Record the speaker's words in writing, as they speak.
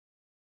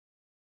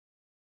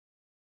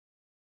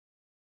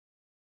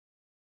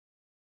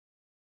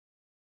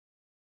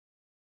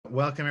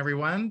Welcome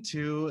everyone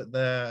to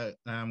the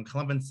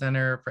Columban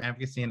Center for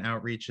Advocacy and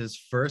Outreach's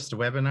first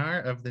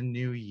webinar of the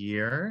new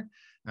year.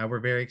 We're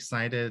very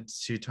excited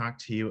to talk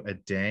to you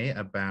today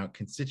about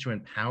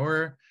constituent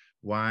power,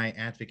 why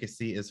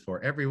advocacy is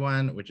for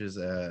everyone, which is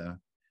a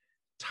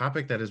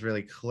topic that is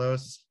really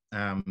close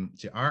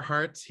to our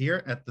hearts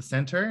here at the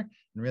center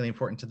and really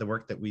important to the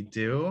work that we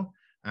do.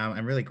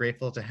 I'm really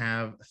grateful to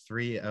have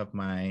three of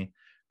my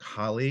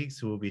colleagues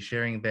who will be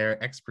sharing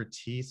their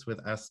expertise with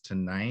us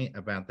tonight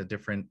about the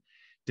different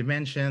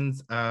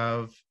dimensions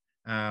of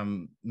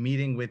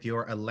meeting with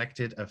your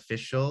elected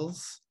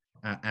officials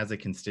as a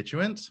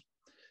constituent.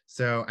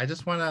 So I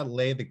just want to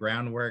lay the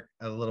groundwork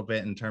a little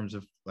bit in terms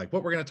of like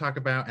what we're going to talk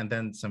about, and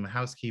then some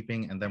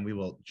housekeeping, and then we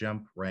will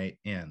jump right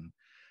in.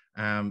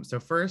 So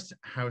first,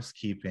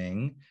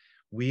 housekeeping.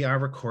 We are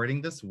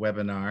recording this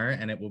webinar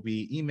and it will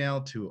be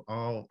emailed to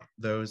all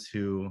those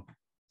who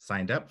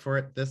signed up for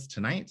it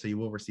tonight. So you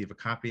will receive a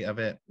copy of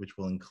it, which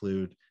will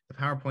include the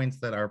PowerPoints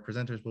that our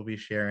presenters will be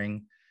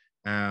sharing.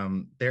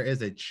 There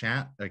is a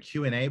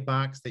Q&A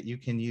box that you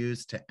can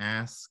use to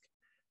ask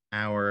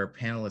our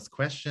panelists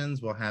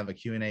questions. We'll have a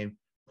Q&A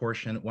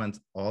portion once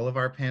all of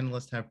our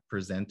panelists have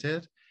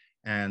presented,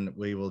 and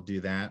we will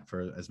do that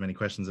for as many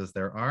questions as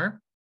there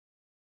are.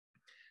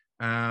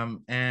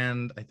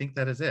 And I think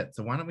that is it.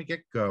 So why don't we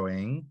get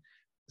going?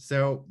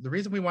 So the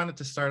reason we wanted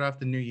to start off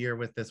the new year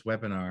with this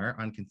webinar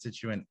on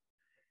constituent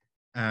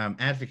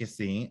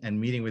advocacy and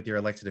meeting with your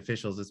elected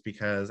officials is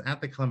because at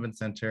the Columban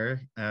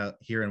Center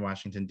here in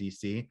Washington,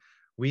 D.C.,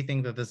 we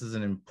think that this is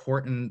an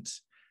important,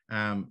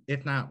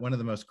 if not one of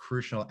the most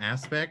crucial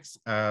aspects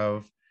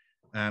of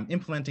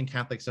implementing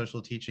Catholic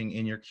social teaching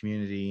in your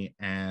community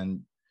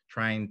and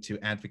trying to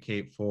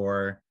advocate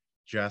for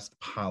just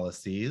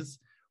policies.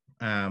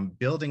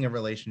 Building a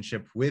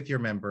relationship with your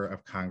member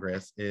of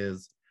Congress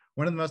is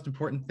one of the most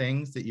important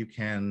things that you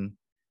can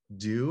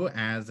do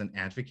as an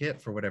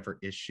advocate for whatever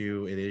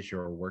issue it is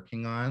you're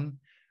working on.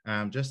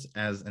 Just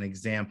as an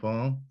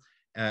example,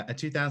 a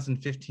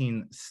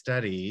 2015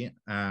 study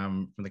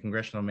from the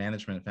Congressional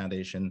Management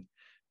Foundation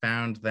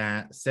found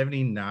that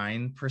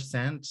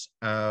 79%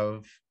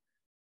 of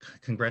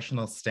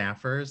congressional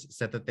staffers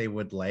said that they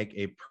would like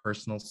a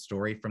personal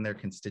story from their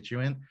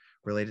constituent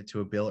related to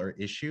a bill or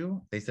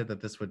issue. They said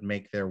that this would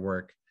make their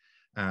work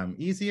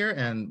easier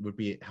and would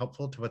be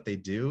helpful to what they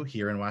do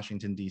here in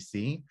Washington,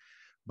 D.C.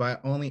 But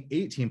only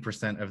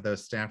 18% of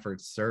those staffers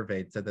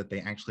surveyed said that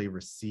they actually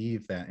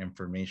received that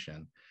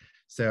information.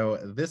 So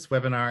this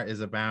webinar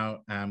is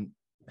about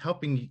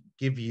helping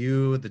give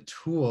you the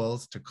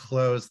tools to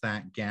close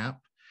that gap,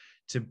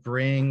 to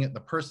bring the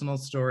personal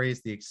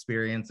stories, the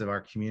experience of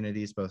our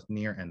communities, both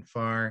near and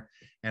far,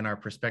 and our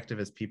perspective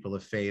as people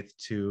of faith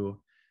to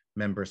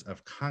members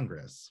of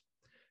Congress.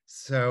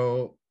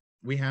 So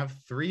we have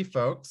three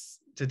folks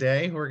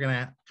today who are going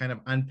to kind of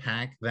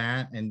unpack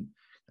that and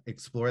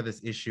explore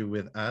this issue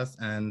with us.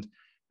 And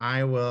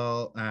I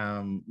will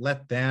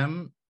let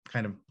them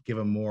kind of give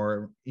a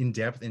more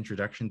in-depth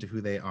introduction to who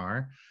they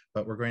are.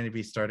 But we're going to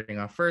be starting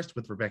off first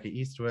with Rebecca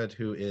Eastwood,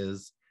 who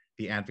is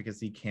the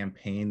Advocacy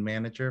Campaign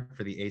Manager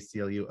for the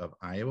ACLU of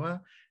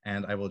Iowa.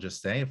 And I will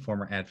just say, a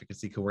former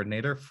advocacy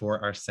coordinator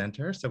for our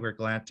center. So we're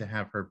glad to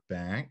have her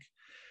back.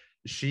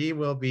 She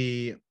will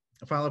be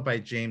followed by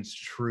James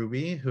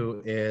Truby,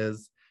 who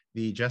is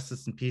the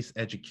Justice and Peace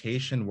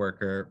Education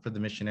Worker for the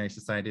Missionary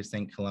Society of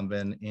St.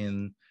 Columban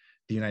in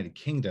the United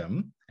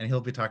Kingdom. And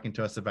he'll be talking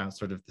to us about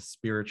sort of the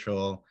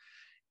spiritual,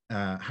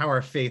 how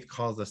our faith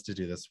calls us to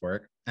do this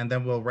work. And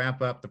then we'll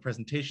wrap up the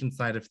presentation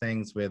side of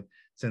things with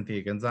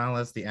Cynthia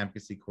Gonzalez, the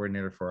Advocacy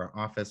Coordinator for our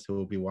office, who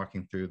will be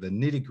walking through the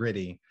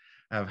nitty-gritty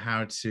of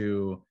how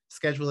to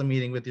schedule a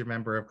meeting with your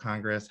member of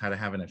Congress, how to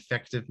have an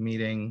effective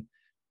meeting,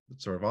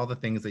 sort of all the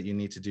things that you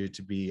need to do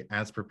to be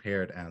as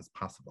prepared as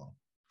possible.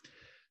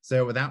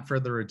 So without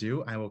further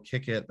ado, I will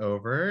kick it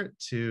over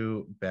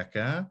to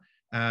Becca.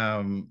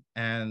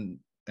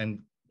 And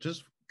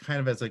just kind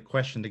of as a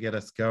question to get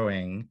us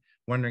going,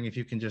 wondering if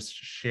you can just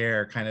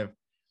share kind of,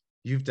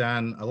 you've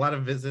done a lot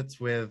of visits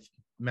with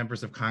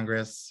members of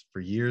Congress for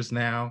years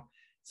now.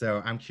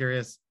 So I'm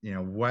curious,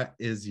 what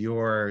is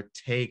your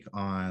take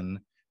on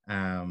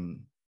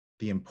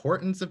the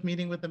importance of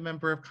meeting with a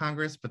member of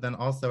Congress, but then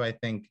also I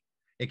think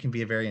it can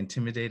be a very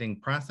intimidating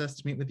process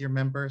to meet with your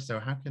member. So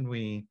how can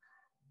we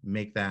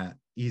make that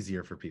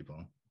easier for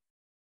people?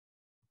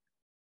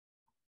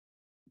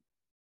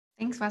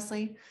 Thanks,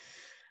 Wesley.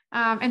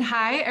 And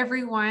hi,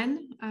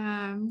 everyone.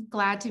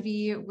 Glad to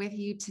be with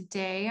you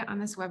today on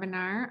this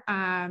webinar.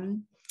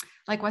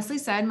 Like Wesley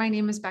said, my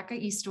name is Becca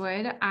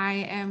Eastwood. I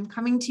am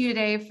coming to you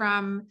today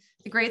from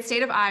the great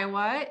state of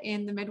Iowa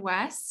in the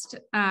Midwest,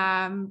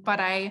 but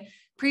I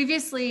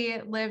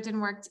previously lived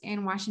and worked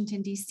in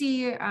Washington,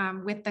 D.C.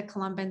 With the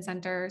Columban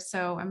Center.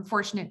 So I'm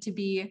fortunate to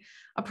be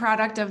a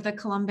product of the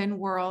Columban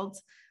world.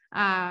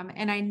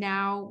 And I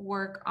now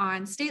work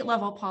on state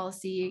level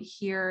policy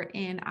here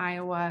in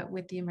Iowa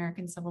with the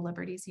American Civil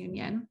Liberties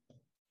Union.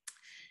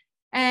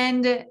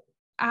 And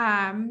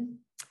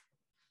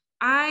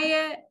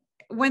I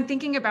when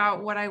thinking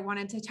about what I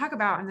wanted to talk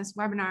about in this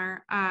webinar,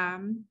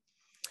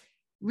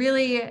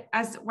 really,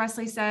 as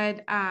Wesley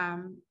said,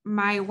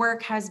 my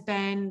work has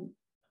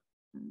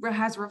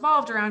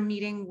revolved around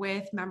meeting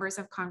with members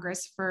of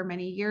Congress for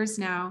many years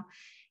now.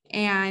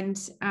 And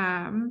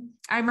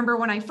I remember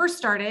when I first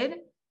started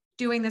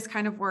doing this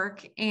kind of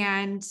work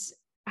and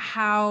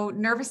how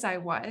nervous I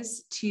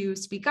was to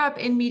speak up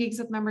in meetings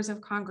with members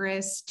of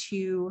Congress,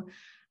 to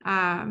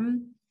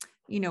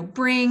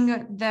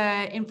bring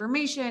the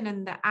information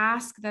and the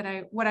ask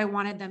what I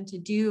wanted them to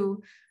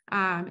do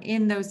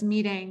in those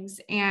meetings,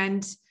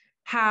 and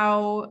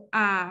how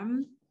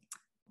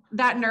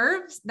that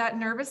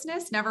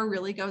nervousness never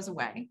really goes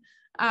away.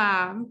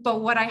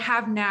 But what I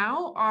have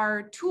now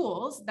are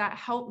tools that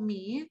help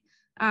me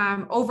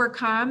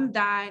overcome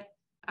that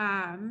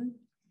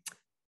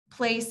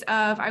place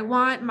of, I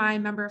want my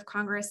member of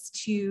Congress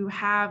to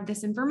have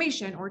this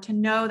information or to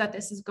know that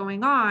this is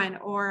going on,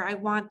 or I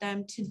want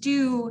them to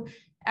do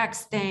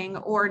X thing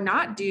or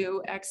not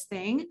do X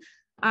thing.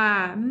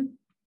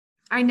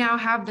 I now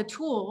have the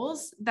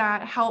tools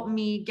that help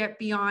me get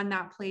beyond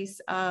that place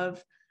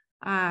of,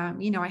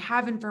 I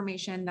have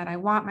information that I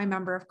want my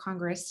member of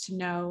Congress to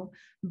know,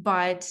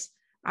 but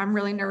I'm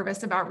really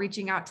nervous about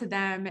reaching out to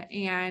them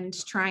and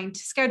trying to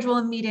schedule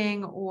a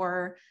meeting,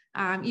 or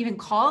even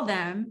call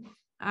them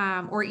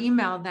or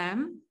email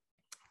them,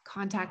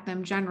 contact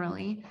them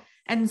generally.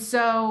 And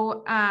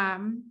so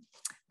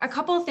a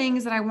couple of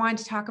things that I wanted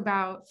to talk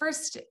about.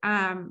 First,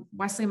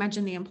 Wesley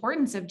mentioned the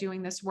importance of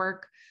doing this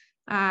work.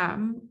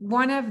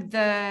 One of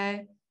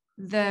the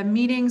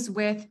meetings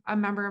with a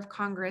member of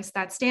Congress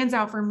that stands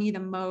out for me the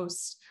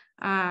most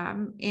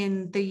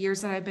in the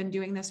years that I've been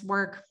doing this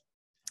work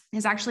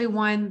is actually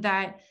one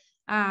that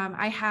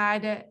I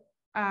had.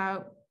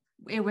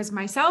 It was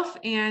myself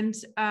and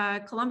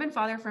a Columban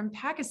father from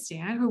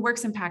Pakistan who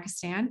works in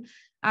Pakistan,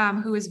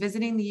 who was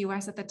visiting the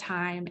US at the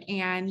time.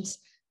 And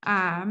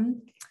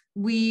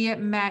we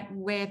met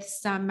with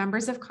some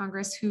members of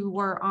Congress who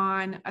were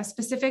on a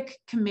specific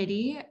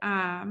committee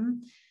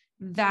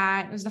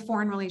that was the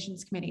Foreign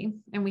Relations Committee.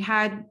 And we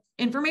had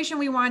information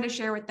we wanted to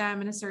share with them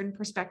and a certain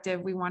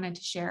perspective we wanted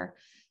to share.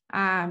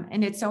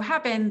 And it so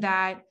happened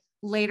that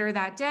later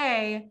that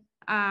day,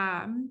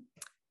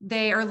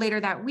 later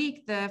that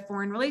week, the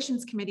Foreign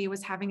Relations Committee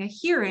was having a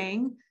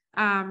hearing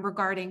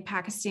regarding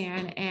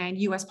Pakistan and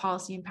US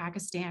policy in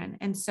Pakistan.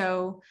 And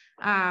so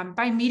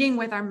by meeting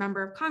with our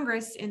member of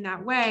Congress in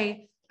that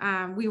way,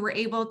 we were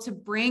able to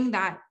bring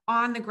that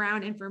on the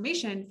ground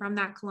information from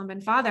that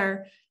Columban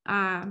father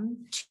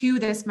to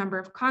this member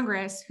of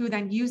Congress, who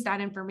then used that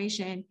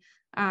information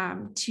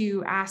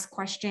to ask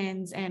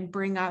questions and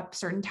bring up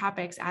certain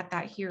topics at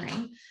that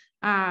hearing.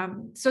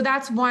 So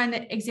that's one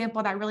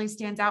example that really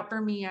stands out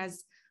for me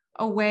as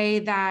a way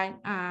that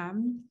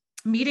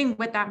meeting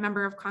with that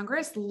member of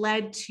Congress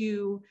led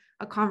to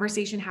a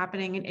conversation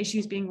happening and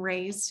issues being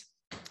raised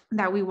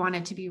that we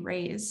wanted to be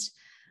raised.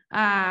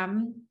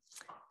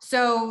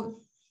 So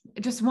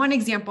just one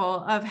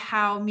example of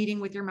how meeting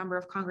with your member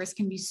of Congress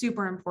can be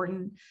super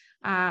important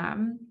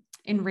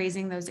in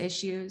raising those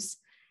issues.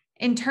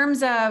 In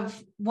terms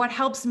of what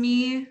helps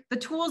me, the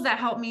tools that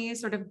help me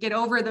sort of get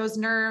over those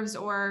nerves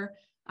or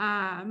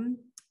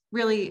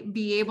really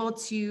be able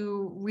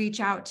to reach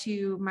out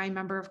to my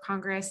member of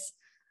Congress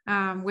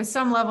with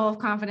some level of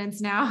confidence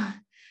now.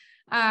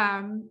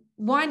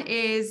 One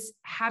is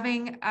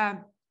having a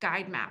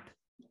guide map.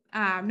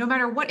 No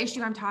matter what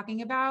issue I'm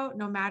talking about,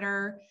 no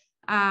matter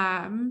what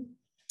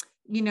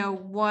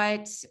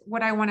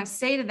I want to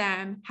say to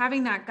them,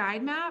 having that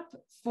guide map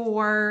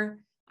for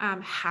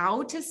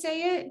how to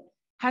say it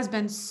has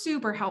been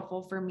super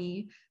helpful for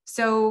me.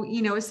 So,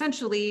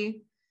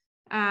 essentially,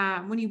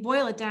 when you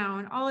boil it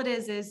down, all it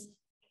is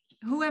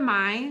who am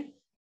I?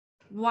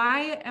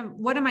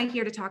 What am I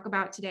here to talk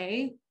about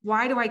today?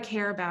 Why do I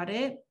care about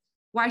it?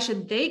 Why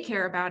should they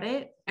care about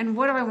it? And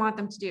what do I want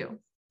them to do?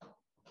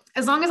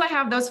 As long as I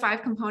have those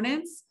 5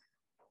 components,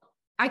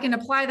 I can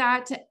apply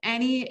that to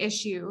any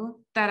issue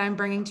that I'm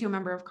bringing to a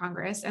member of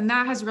Congress. And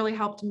that has really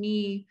helped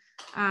me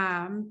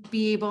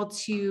be able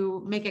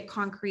to make it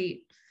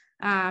concrete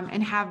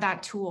and have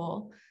that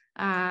tool.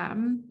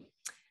 And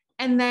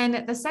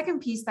then the second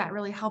piece that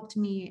really helped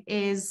me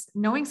is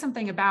knowing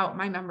something about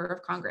my member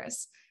of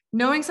Congress,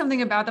 knowing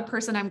something about the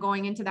person I'm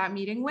going into that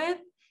meeting with,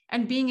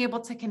 and being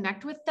able to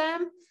connect with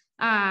them,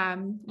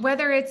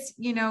 whether it's,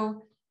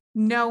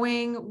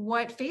 knowing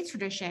what faith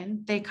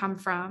tradition they come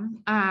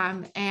from,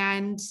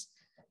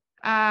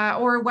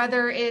 or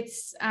whether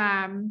it's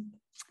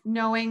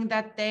knowing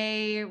that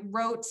they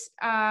wrote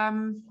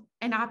an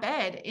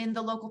op-ed in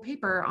the local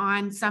paper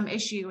on some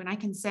issue, and I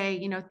can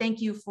say,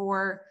 thank you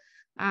for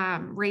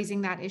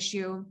raising that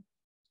issue.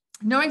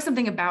 Knowing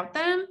something about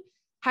them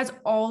has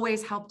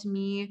always helped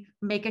me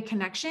make a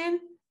connection,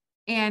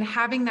 and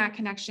having that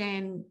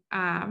connection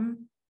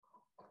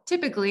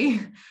typically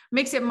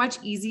makes it much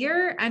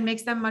easier and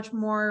makes them much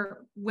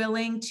more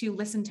willing to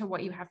listen to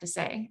what you have to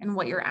say and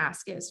what your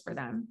ask is for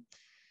them.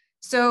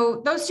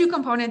 So those 2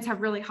 components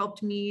have really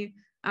helped me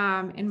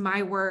in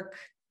my work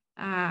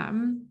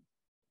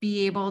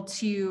be able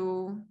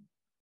to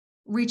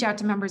reach out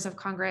to members of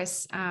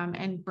Congress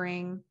and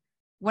bring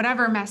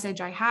whatever message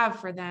I have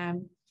for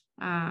them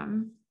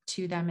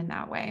to them in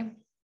that way.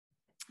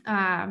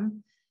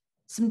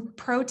 Some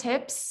pro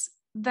tips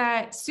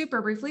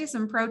super briefly,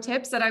 some pro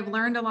tips that I've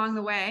learned along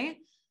the way.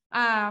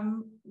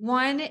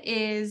 One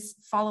is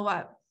follow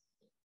up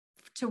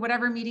to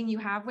whatever meeting you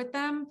have with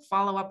them,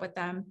 follow up with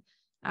them,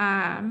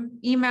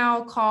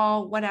 email,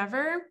 call,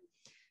 whatever.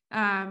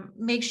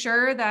 Make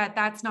sure that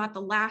that's not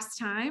the last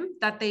time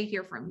that they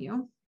hear from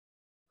you.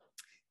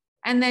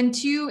 And then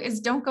 2 is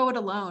don't go it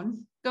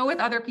alone. Go with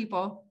other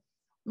people.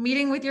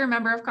 Meeting with your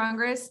member of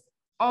Congress,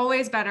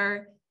 always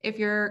better if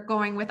you're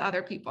going with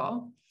other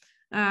people.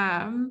 So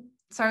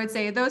I would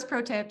say those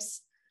pro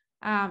tips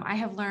I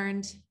have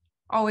learned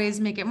always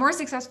make it more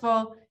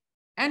successful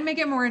and make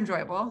it more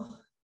enjoyable.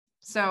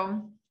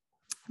 So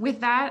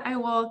with that, I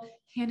will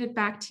hand it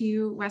back to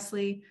you,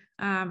 Wesley.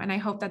 And I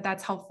hope that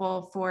that's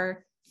helpful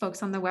for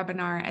folks on the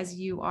webinar as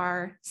you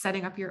are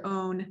setting up your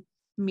own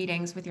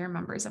meetings with your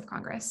members of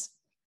Congress.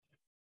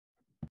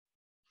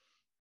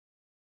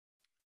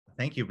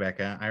 Thank you,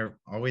 Becca. I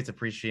always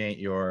appreciate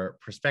your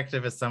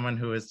perspective as someone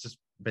who has just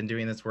been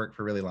doing this work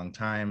for a really long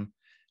time.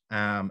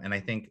 And I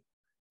think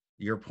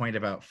your point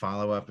about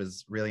follow-up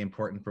is really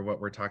important for what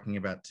we're talking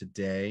about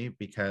today,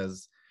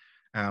 because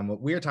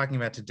what we're talking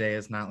about today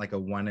is not like a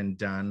one and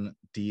done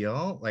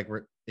deal.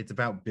 It's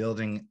about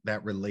building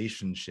that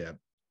relationship,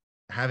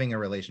 having a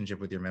relationship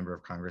with your member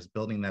of Congress,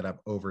 building that up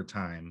over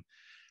time.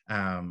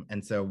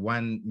 And so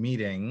one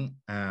meeting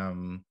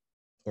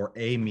or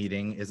a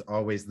meeting is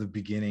always the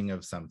beginning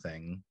of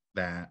something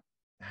that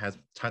has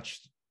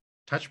touch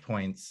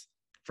points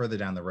further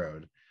down the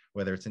road,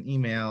 whether it's an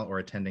email or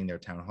attending their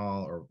town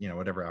hall or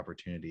whatever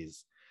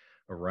opportunities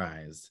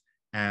arise.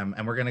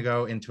 And we're going to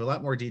go into a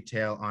lot more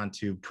detail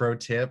onto pro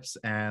tips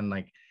and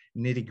like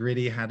nitty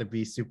gritty how to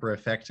be super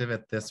effective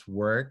at this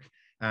work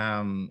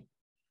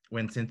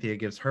when Cynthia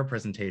gives her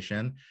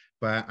presentation.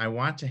 But I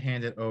want to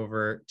hand it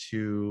over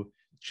to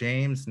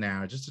James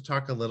now, just to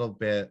talk a little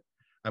bit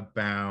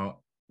about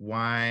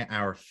why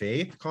our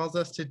faith calls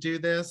us to do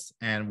this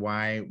and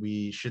why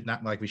we should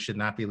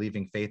not be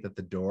leaving faith at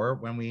the door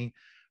when we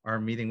are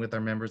meeting with our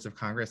members of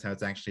Congress, how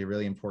it's actually a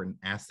really important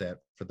asset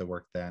for the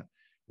work that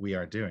we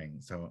are doing.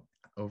 So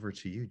over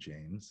to you,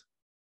 James.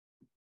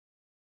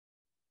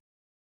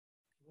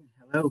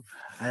 Hello.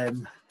 I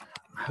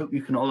hope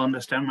you can all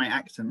understand my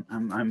accent.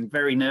 I'm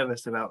very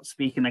nervous about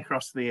speaking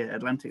across the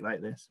Atlantic like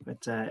this,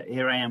 but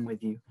here I am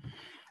with you.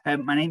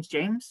 My name's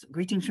James.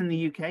 Greetings from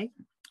the UK.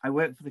 I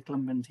work for the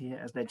Columbans here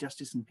as their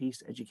Justice and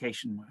Peace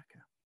education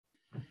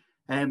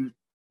worker.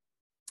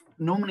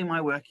 Normally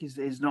my work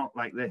is not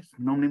like this.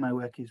 Normally my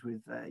work is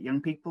with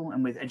young people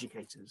and with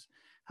educators,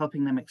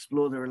 helping them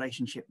explore the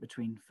relationship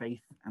between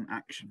faith and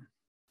action.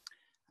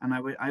 And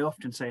I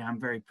often say I'm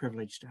very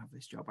privileged to have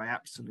this job. I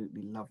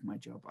absolutely love my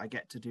job. I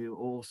get to do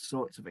all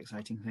sorts of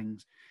exciting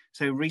things.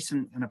 So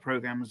recent in the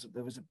programs,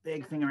 there was a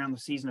big thing around the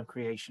season of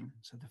creation.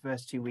 So the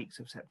first 2 weeks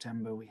of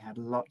September, we had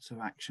lots of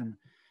action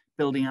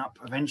building up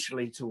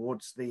eventually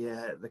towards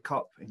the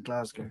COP in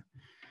Glasgow.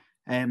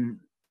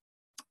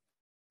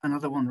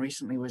 Another one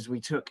recently was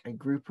we took a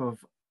group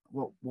of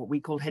what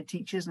we call head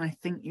teachers, and I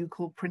think you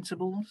call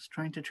principals,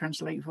 trying to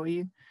translate for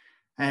you.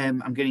 I'm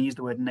going to use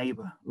the word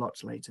neighbor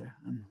lots later,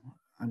 and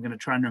I'm going to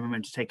try and remember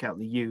to take out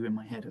the U in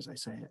my head as I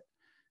say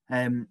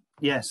it.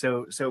 Yeah,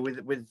 so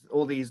with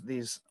all these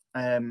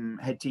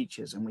head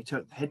teachers, and we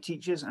took head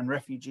teachers and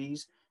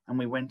refugees, and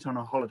we went on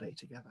a holiday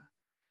together.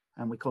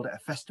 And we called it a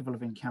festival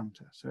of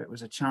encounter. So it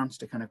was a chance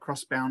to kind of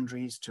cross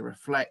boundaries, to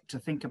reflect, to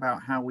think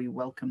about how we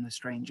welcome the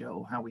stranger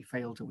or how we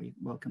fail to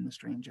welcome the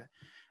stranger,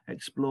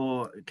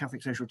 explore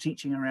Catholic social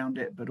teaching around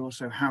it, but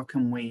also how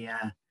can we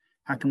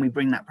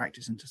bring that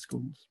practice into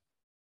schools?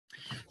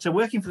 So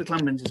working for the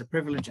Columbans is a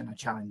privilege and a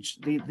challenge.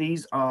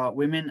 These are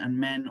women and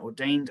men,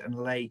 ordained and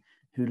lay,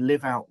 who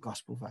live out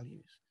gospel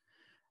values.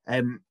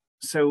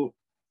 So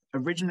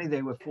originally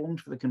they were formed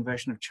for the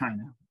conversion of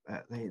China.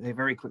 They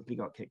very quickly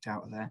got kicked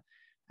out of there.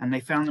 And they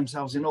found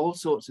themselves in all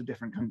sorts of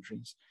different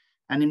countries.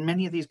 And in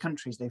many of these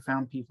countries, they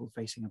found people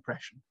facing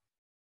oppression.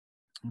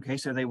 Okay,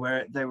 so they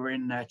were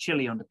in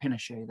Chile under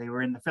Pinochet. They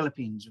were in the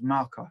Philippines,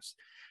 Marcos.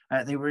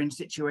 They were in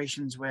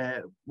situations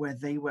where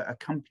they were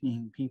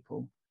accompanying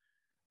people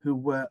who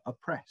were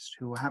oppressed,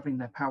 who were having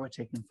their power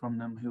taken from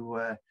them, who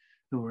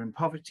were in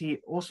poverty,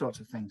 all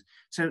sorts of things.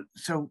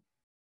 So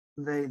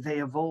they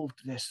evolved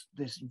this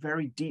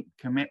very deep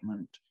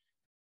commitment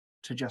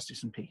to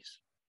justice and peace.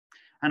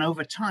 And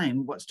over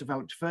time, what's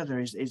developed further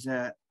is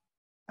a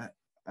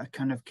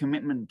kind of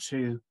commitment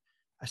to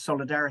a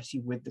solidarity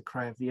with the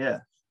cry of the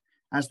earth.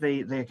 As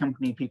they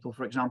accompany people,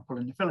 for example,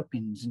 in the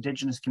Philippines,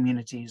 indigenous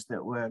communities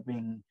that were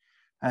being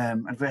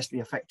adversely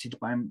affected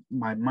by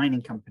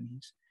mining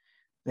companies,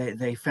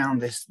 they found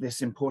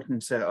this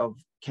importance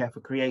of care for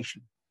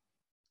creation.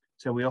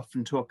 So we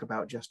often talk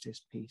about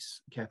justice,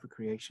 peace, care for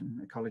creation,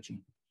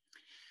 ecology.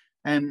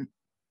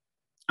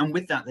 And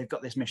with that, they've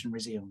got this mission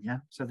reveal, yeah?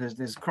 So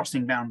there's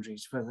crossing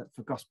boundaries for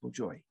gospel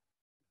joy.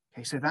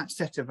 Okay, so that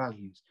set of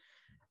values.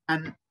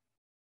 And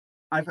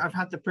I've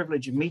had the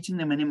privilege of meeting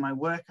them, and in my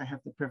work, I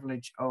have the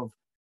privilege of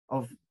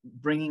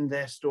bringing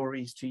their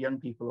stories to young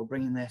people or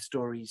bringing their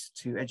stories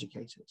to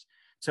educators.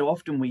 So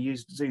often we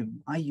used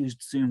Zoom. I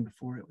used Zoom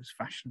before it was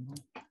fashionable.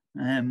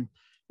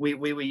 We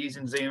were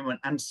using Zoom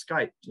and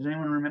Skype. Does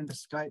anyone remember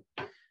Skype?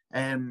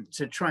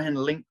 To try and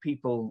link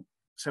people.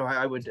 So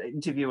I would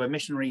interview a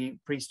missionary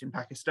priest in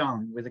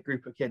Pakistan with a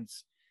group of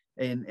kids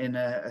in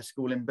a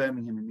school in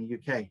Birmingham in the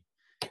UK.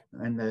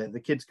 And the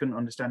kids couldn't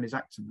understand his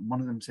accent. And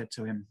one of them said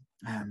to him,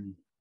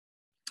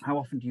 how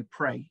often do you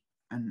pray?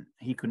 And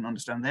he couldn't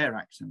understand their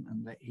accent.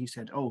 And he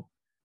said, oh,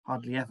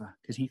 hardly ever,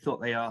 because he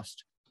thought they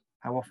asked,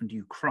 how often do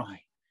you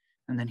cry?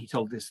 And then he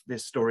told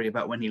this story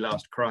about when he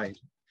last cried.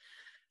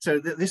 So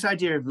this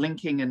idea of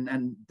linking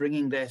and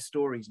bringing their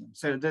stories in.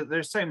 So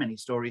there's so many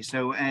stories.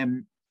 So I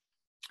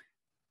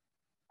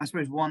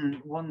suppose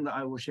one that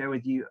I will share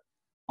with you,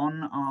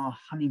 on our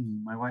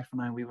honeymoon, my wife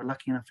and I, we were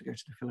lucky enough to go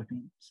to the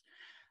Philippines.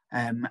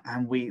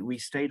 And we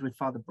stayed with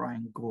Father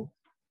Brian Gore.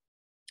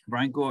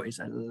 Brian Gore is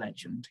a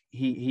legend.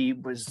 He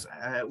was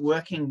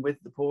working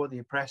with the poor, the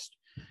oppressed,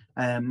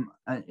 in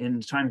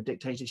the time of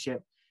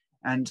dictatorship,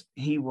 and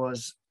he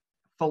was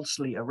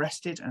falsely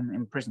arrested and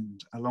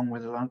imprisoned, along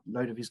with a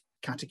load of his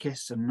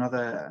catechists and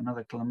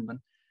another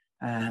Columban.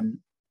 And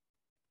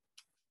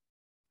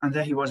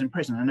there he was in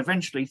prison. And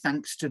eventually,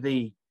 thanks to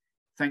the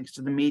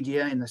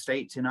media in the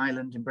States, in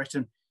Ireland, in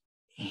Britain,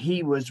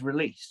 he was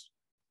released.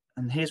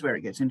 And here's where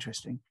it gets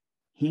interesting.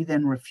 He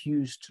then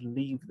refused to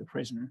leave the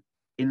prison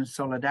in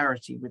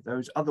solidarity with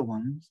those other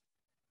ones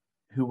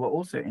who were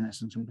also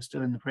innocent and were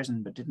still in the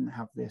prison, but didn't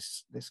have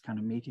this kind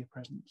of media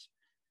presence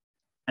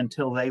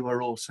until they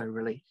were also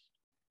released.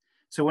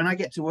 So when I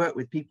get to work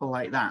with people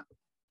like that,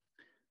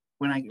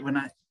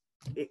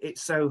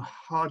 it's so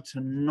hard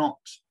to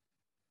not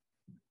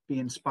be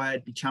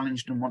inspired, be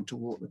challenged, and want to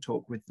walk the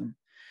talk with them.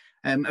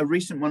 A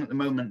recent one at the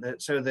moment,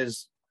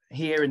 there's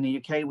here in the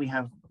UK, we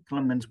have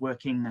Columbans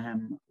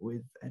working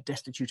with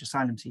destitute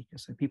asylum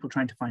seekers, so people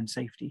trying to find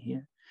safety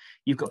here.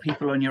 You've got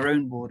people on your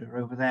own border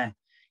over there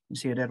in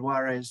Ciudad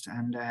Juarez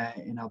and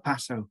in El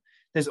Paso.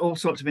 There's all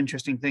sorts of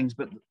interesting things,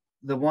 but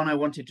the one I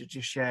wanted to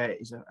just share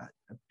is a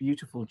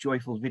beautiful,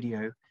 joyful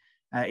video.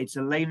 It's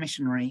a lay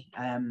missionary,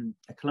 a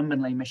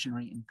Columban lay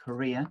missionary in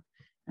Korea,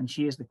 and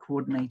she is the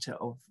coordinator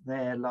of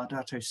their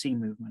Laudato Si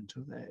movement,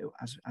 or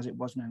as it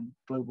was known,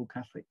 Global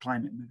Catholic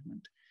Climate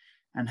Movement.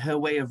 And her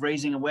way of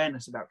raising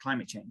awareness about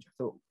climate change,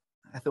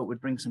 I thought would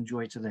bring some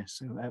joy to this.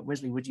 So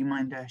Wesley, would you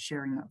mind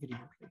sharing that video,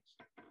 please?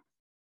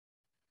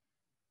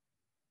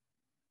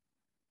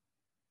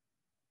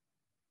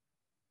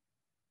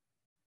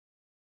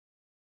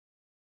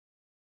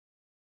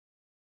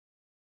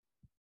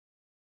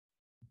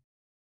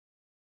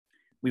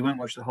 We won't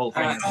watch the whole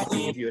thing, I'll just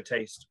give you a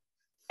taste.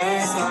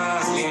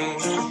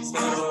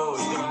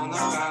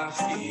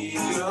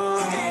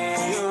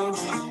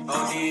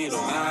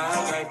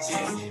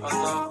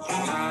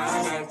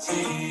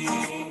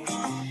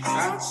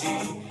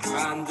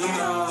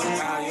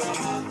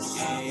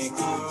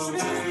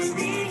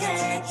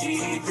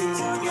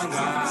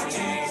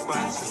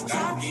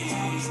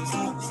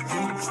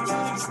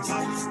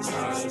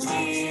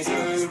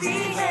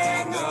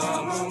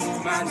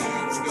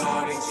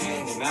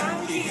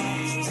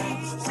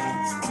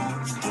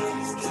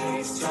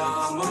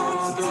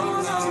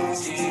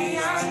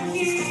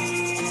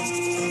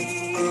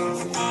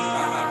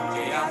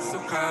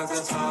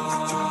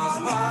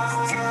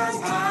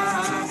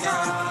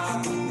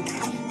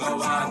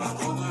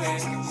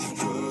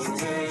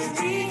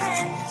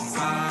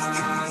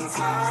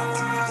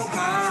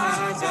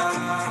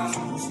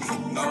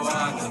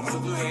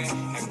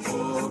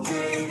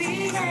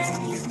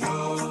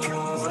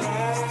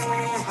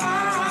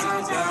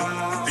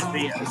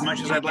 As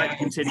much as I'd like to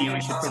continue,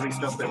 we should probably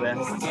stop it there.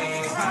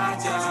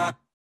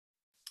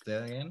 Say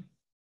that again?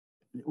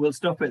 We'll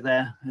stop it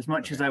there. As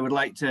much as I would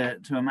like to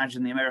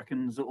imagine the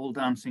Americans all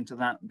dancing to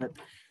that, but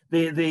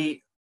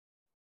the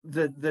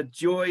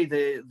joy,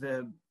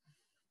 the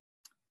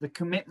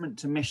commitment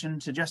to mission,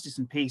 to justice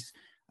and peace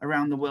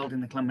around the world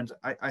in the Columbans,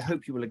 I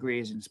hope you will agree,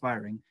 is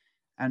inspiring,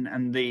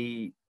 and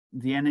the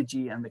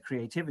energy and the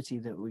creativity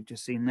that we've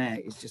just seen there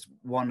is just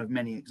one of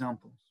many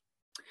examples.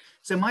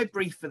 So my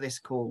brief for this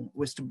call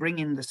was to bring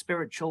in the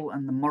spiritual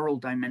and the moral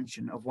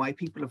dimension of why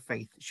people of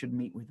faith should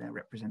meet with their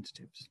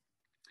representatives.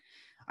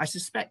 I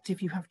suspect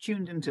if you have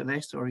tuned into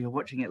this or you're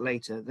watching it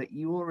later, that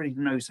you already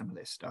know some of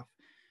this stuff.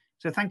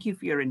 So thank you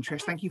for your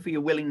interest. Thank you for your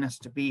willingness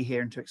to be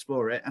here and to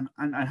explore it.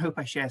 And I hope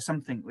I share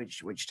something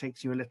which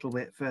takes you a little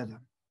bit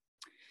further.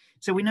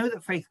 So we know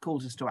that faith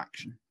calls us to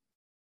action.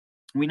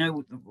 We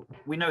know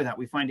that.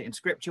 We find it in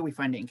scripture, we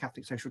find it in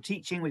Catholic social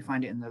teaching, we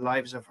find it in the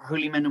lives of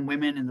holy men and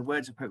women, in the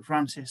words of Pope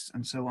Francis,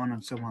 and so on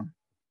and so on.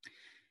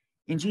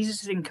 In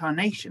Jesus'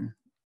 incarnation,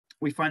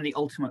 we find the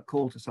ultimate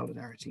call to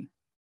solidarity.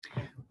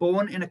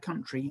 Born in a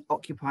country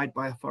occupied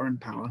by a foreign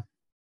power,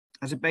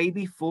 as a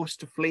baby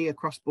forced to flee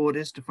across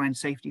borders to find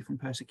safety from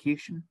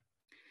persecution,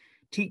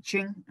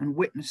 teaching and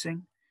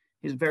witnessing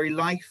his very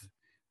life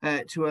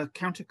to a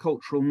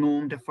countercultural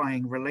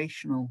norm-defying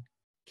relational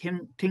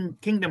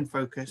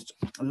kingdom-focused,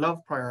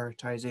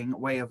 love-prioritizing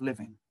way of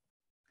living,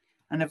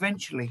 and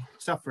eventually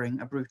suffering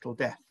a brutal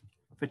death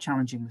for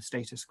challenging the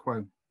status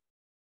quo.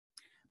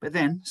 But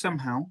then,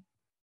 somehow,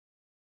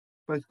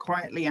 both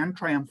quietly and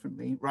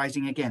triumphantly,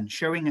 rising again,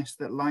 showing us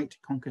that light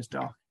conquers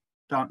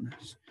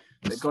darkness,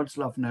 that God's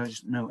love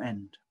knows no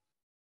end.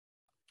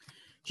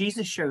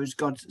 Jesus shows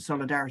God's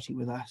solidarity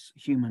with us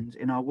humans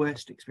in our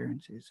worst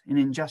experiences, in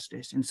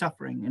injustice, in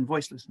suffering, in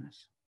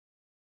voicelessness.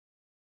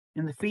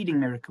 In the feeding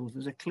miracles,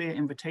 there's a clear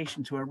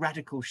invitation to a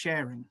radical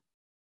sharing,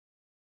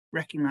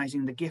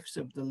 recognizing the gifts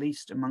of the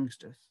least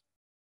amongst us.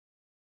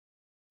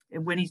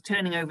 And when he's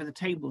turning over the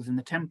tables in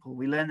the temple,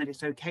 we learn that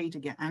it's okay to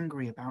get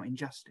angry about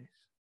injustice.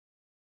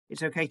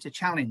 It's okay to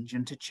challenge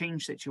and to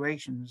change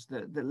situations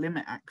that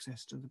limit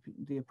access to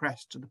the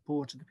oppressed, to the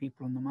poor, to the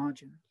people on the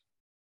margins.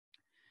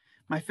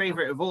 My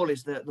favorite of all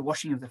is the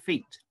washing of the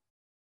feet.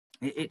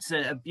 It's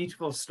a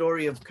beautiful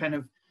story of kind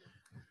of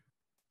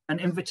an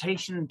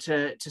invitation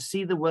to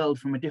see the world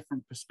from a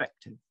different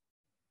perspective,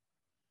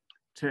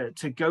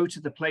 to go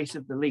to the place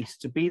of the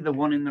least, to be the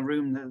one in the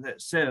room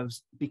that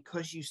serves,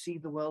 because you see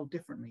the world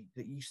differently,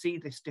 that you see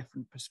this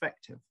different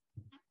perspective.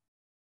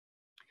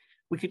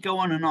 We could go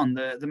on and on,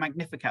 the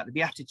Magnificat, the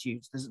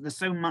Beatitudes, there's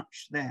so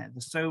much there,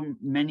 there's so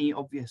many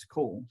obvious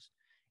calls.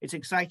 It's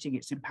exciting,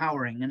 it's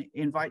empowering, and it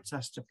invites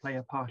us to play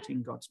a part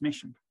in God's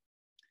mission.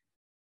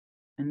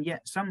 And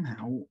yet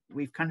somehow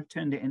we've kind of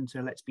turned it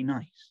into let's be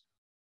nice.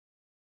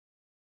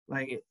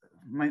 Like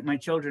my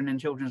children in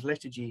children's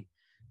liturgy,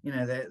 you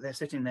know, they're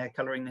sitting there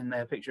colouring in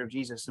their picture of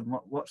Jesus, and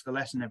what's the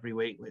lesson every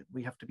week?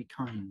 We have to be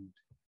kind.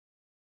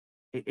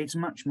 It's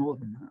much more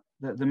than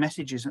that. The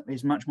message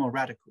is much more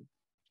radical.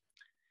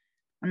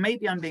 And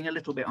maybe I'm being a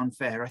little bit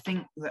unfair. I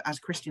think that as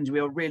Christians, we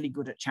are really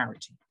good at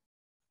charity.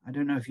 I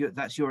don't know if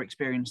that's your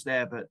experience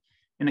there, but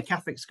in a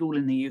Catholic school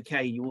in the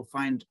UK, you will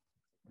find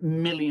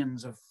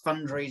millions of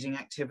fundraising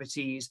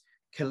activities,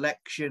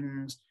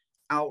 collections,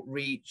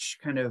 outreach,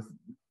 kind of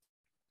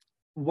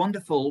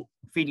wonderful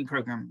feeding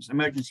programs,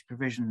 emergency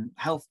provision,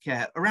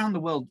 healthcare. Around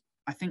the world,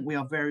 I think we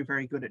are very,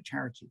 very good at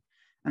charity.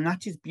 And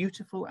that is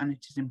beautiful and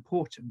it is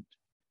important.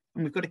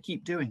 And we've got to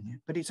keep doing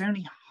it, but it's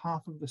only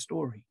half of the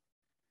story.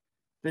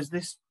 There's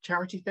this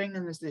charity thing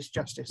and there's this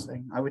justice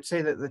thing. I would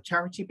say that the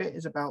charity bit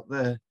is about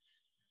the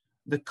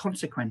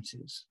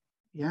consequences.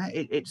 Yeah,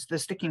 it's the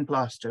sticking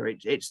plaster.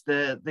 It's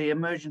the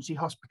emergency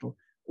hospital.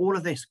 All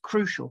of this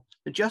crucial.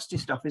 The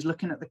justice stuff is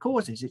looking at the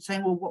causes. It's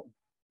saying, well,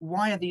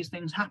 why are these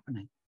things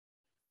happening?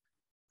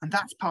 And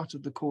that's part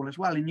of the call as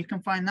well. And you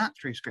can find that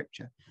through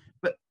scripture.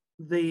 But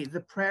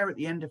the prayer at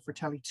the end of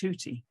Fratelli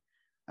Tutti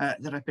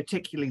that I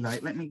particularly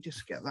like, let me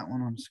just get that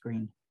one on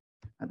screen.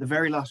 At the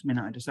very last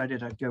minute, I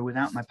decided I'd go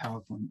without my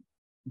PowerPoint,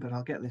 but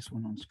I'll get this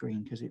one on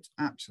screen because it's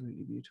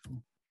absolutely beautiful.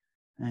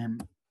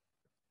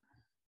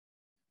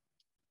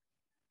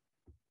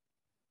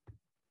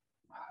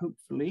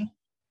 Hopefully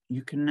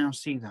you can now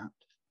see that.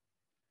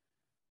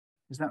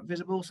 Is that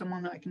visible?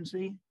 Someone that I can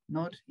see?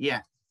 Nod?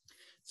 Yeah.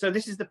 So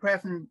this is the prayer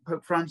from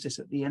Pope Francis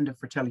at the end of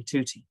Fratelli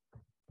Tutti.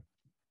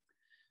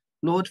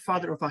 Lord,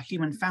 Father of our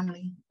human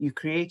family, you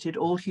created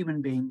all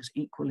human beings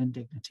equal in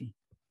dignity.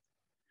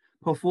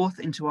 Pour forth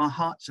into our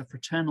hearts a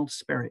fraternal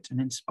spirit and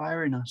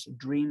inspire in us a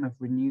dream of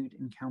renewed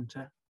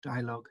encounter,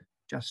 dialogue,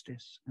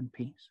 justice, and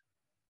peace.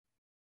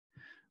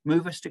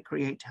 Move us to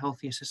create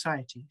healthier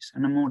societies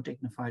and a more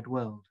dignified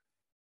world,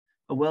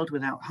 a world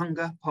without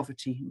hunger,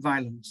 poverty,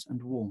 violence,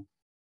 and war.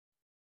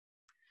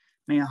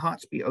 May our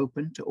hearts be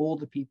open to all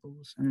the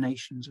peoples and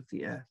nations of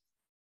the earth.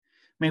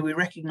 May we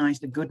recognize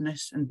the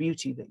goodness and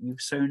beauty that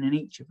you've sown in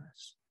each of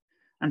us,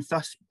 and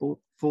thus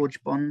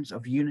forge bonds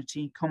of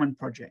unity, common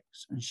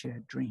projects, and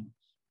shared dreams.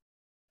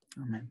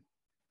 Amen.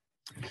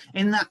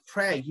 In that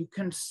prayer, you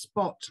can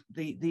spot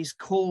these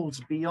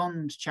calls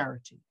beyond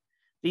charity,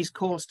 these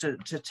calls to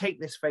take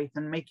this faith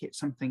and make it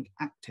something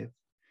active.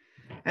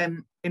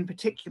 In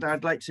particular,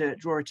 I'd like to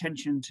draw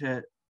attention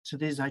to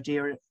this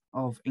idea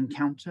of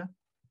encounter,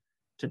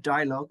 to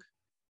dialogue,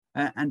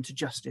 and to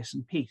justice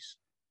and peace.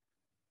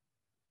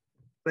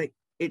 But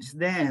it's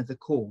there, the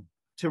call,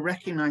 to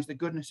recognize the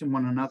goodness in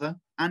one another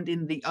and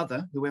in the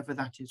other, whoever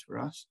that is for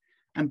us,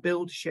 and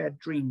build shared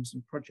dreams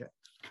and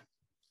projects.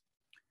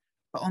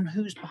 But on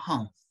whose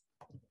behalf?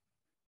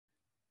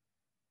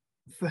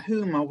 For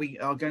whom are we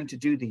going to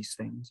do these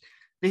things?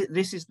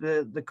 This is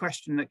the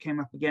question that came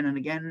up again and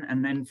again,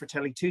 and then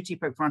Fratelli Tutti,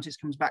 Pope Francis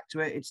comes back to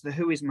it. It's the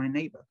who is my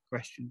neighbor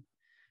question.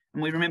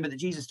 And we remember that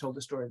Jesus told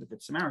the story of the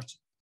Good Samaritan.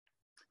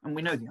 And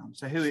we know the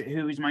answer.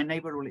 Who is my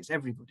neighbor? Well, it's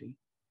everybody,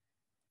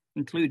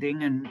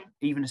 including and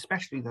even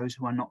especially those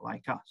who are not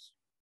like us.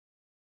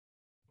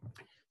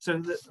 So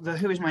the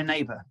who is my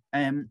neighbor?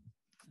 Let's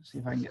see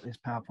if I can get this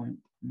PowerPoint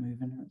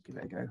moving. Let's give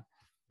it a go.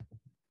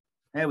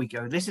 There we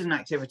go. This is an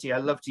activity I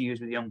love to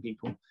use with young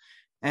people.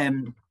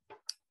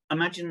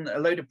 Imagine a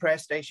load of prayer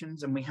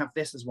stations, and we have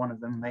this as one of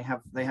them. They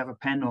have a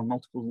pen or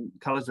multiple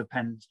colors of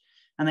pens,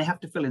 and they have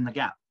to fill in the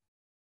gap.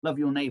 Love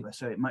your neighbor.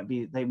 So it might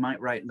be, they might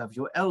write, love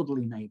your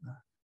elderly neighbor,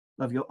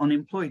 love your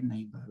unemployed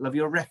neighbor, love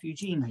your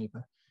refugee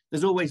neighbor.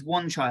 There's always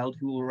one child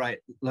who will write,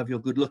 love your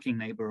good looking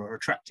neighbor or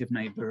attractive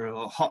neighbor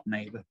or hot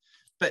neighbor.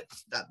 But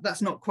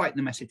that's not quite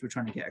the message we're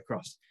trying to get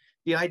across.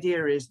 The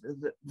idea is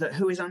that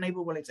who is our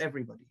neighbor? Well, it's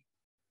everybody.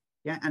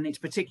 Yeah, and it's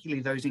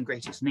particularly those in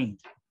greatest need.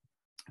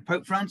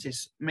 Pope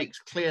Francis makes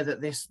clear that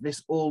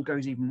this all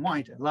goes even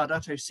wider.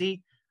 Laudato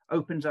Si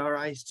opens our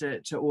eyes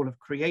to all of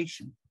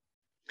creation.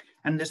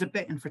 And there's a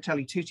bit in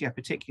Fratelli Tutti I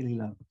particularly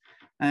love.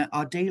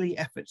 Our daily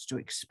efforts to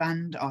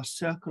expand our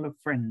circle of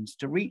friends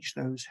to reach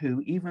those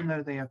who, even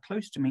though they are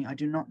close to me, I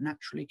do not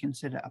naturally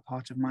consider a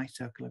part of my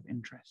circle of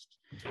interest.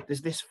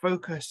 There's this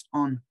focus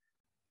on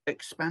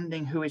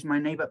expanding who is my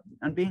neighbor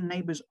and being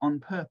neighbors on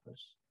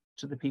purpose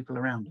to the people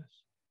around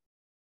us.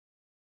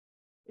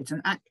 It's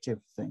an active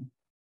thing.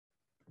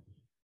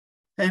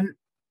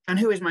 And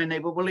who is my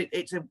neighbor? Well,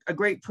 it's a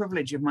great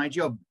privilege of my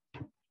job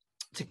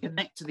to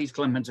connect to these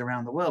Columbans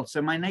around the world.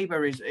 So my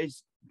neighbor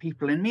is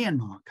people in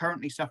Myanmar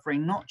currently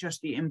suffering not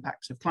just the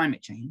impacts of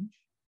climate change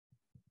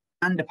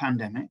and a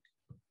pandemic,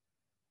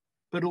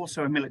 but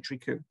also a military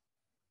coup.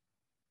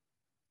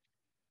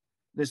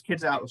 There's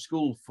kids out of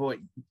school for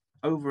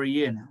over a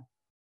year now.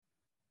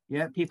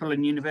 Yeah, people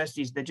in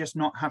universities, they're just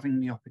not having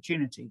the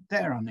opportunity.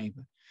 They're our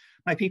neighbor.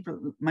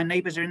 My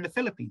neighbors are in the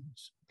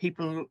Philippines.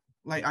 People,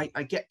 like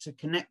I get to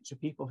connect to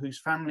people whose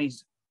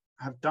families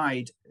have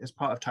died as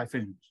part of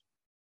typhoons.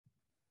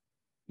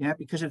 Yeah,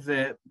 because of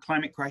the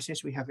climate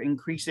crisis, we have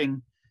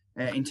increasing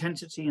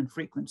intensity and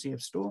frequency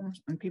of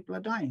storms, and people are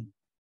dying.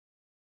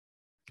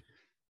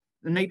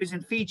 The neighbors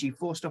in Fiji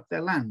forced off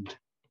their land,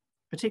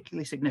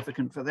 particularly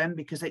significant for them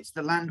because it's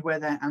the land where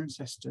their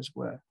ancestors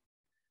were,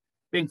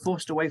 being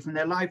forced away from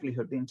their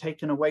livelihood, being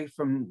taken away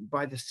from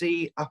by the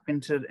sea up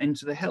into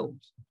the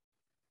hills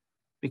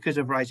because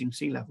of rising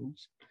sea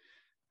levels.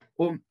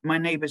 Or my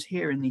neighbors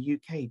here in the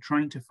UK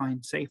trying to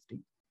find safety,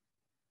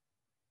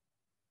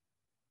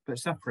 but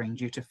suffering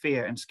due to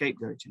fear and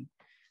scapegoating.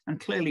 And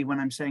clearly when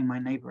I'm saying my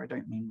neighbor, I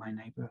don't mean my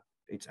neighbor,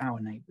 it's our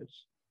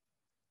neighbors.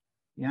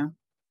 Yeah?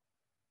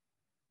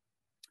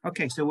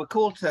 Okay, so we're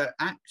called to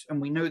act,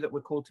 and we know that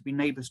we're called to be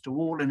neighbors to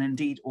all, and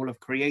indeed all of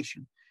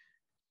creation.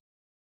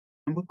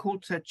 And we're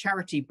called to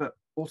charity, but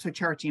also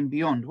charity and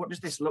beyond. What does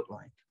this look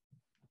like?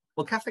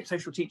 Well, Catholic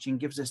social teaching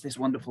gives us this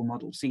wonderful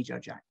model, See,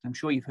 Judge, Act. I'm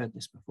sure you've heard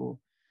this before.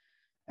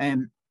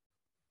 And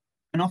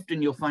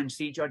often you'll find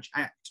See, Judge,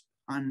 Act,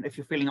 and if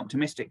you're feeling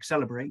optimistic,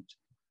 celebrate,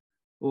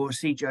 or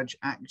See, Judge,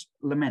 Act,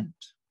 lament.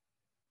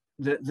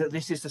 That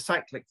this is the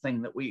cyclic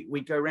thing that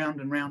we go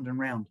round and round and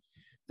round,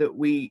 that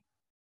we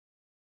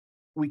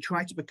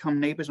try to become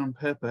neighbors on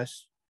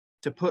purpose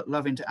to put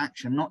love into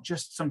action, not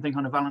just something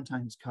on a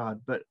Valentine's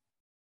card, but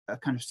a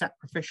kind of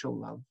sacrificial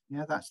love.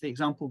 Yeah, that's the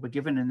example we're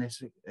given in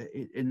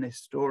this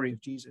story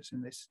of Jesus,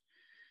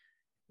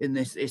 in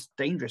this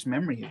dangerous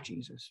memory of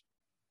Jesus.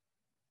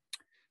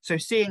 So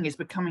seeing is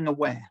becoming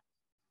aware.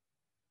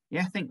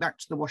 Yeah, think back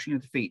to the washing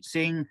of the feet,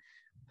 seeing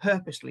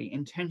purposely,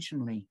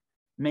 intentionally,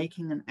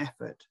 making an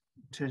effort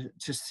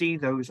to see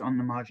those on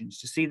the margins,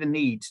 to see the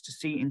needs, to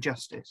see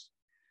injustice.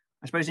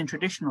 I suppose in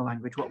traditional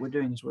language, what we're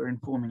doing is we're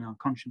informing our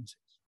consciences.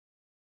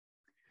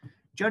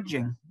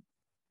 Judging,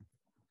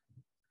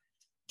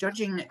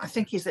 I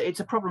think it's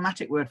a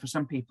problematic word for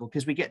some people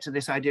because we get to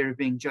this idea of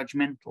being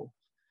judgmental.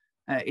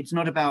 It's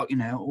not about,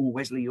 oh,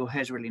 Wesley, your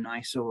hair's really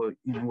nice, or,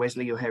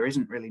 Wesley, your hair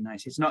isn't really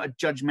nice. It's not a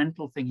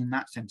judgmental thing in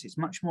that sense. It's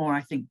much more,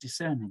 I think,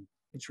 discerning.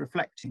 It's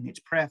reflecting, it's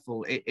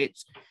prayerful.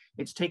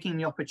 It's taking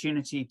the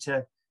opportunity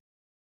to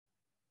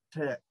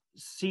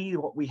see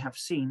what we have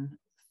seen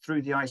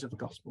through the eyes of the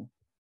gospel.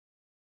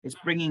 It's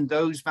bringing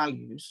those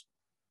values.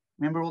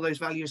 Remember all those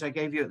values I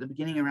gave you at the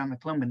beginning around the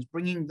Columbans,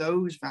 bringing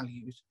those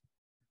values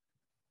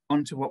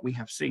onto what we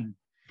have seen.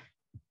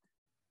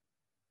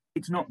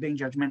 It's not being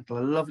judgmental.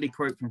 A lovely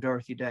quote from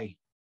Dorothy Day,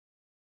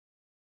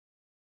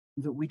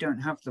 that we don't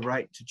have the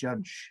right to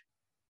judge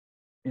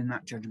in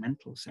that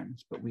judgmental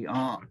sense, but we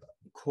are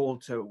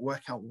called to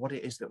work out what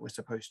it is that we're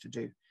supposed to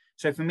do.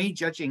 So for me,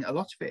 judging, a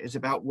lot of it is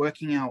about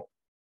working out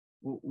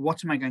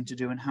what am I going to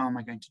do and how am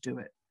I going to do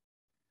it.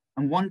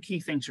 And one key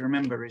thing to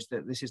remember is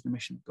that this is the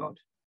mission of God.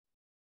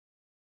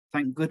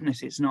 Thank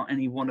goodness it's not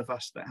any one of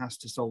us that has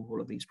to solve all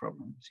of these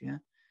problems, yeah?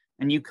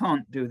 And you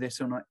can't do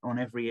this on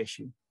every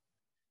issue.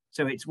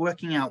 So it's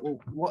working out, well,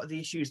 what are the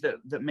issues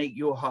that make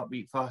your heart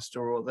beat faster,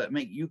 or that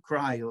make you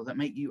cry, or that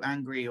make you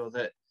angry, or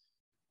that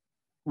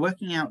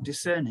working out,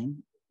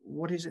 discerning,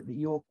 what is it that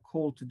you're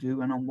called to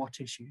do and on what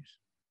issues?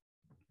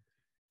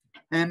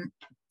 And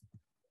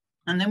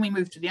then we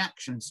move to the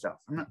action stuff.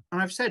 And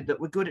I've said that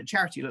we're good at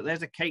charity. Look,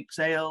 there's a cake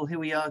sale. Here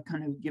we are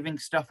kind of giving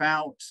stuff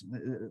out,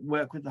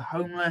 work with the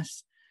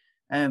homeless.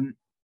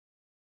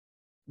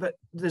 But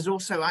there's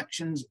also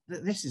actions.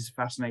 This is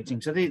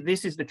fascinating. So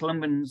this is the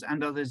Columbans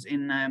and others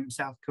in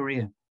South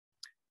Korea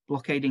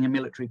blockading a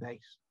military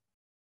base.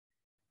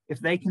 If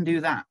they can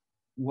do that,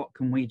 what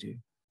can we do?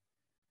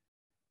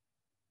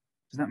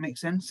 Does that make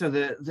sense? So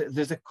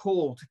there's a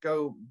call to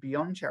go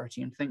beyond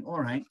charity and think, all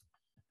right,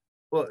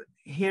 well,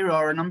 here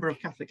are a number of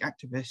Catholic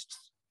activists.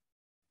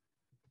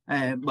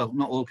 Well,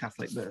 not all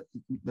Catholic,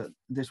 but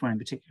this one in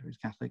particular is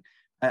Catholic,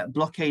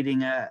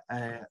 blockading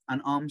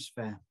an arms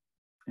fair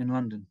in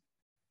London.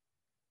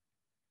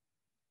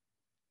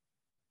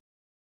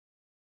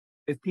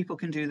 If people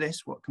can do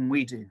this, what can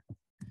we do?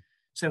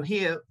 So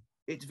here,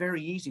 it's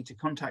very easy to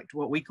contact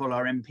what we call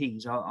our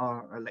MPs,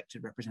 our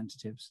elected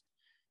representatives.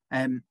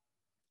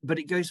 But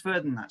it goes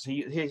further than that. So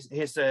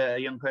here's a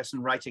young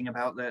person writing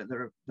about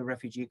the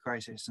refugee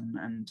crisis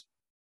and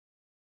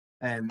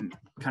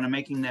kind of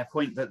making their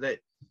point that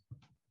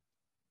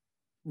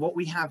what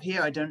we have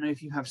here, I don't know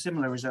if you have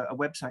similar, is a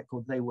website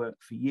called They Work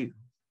For You,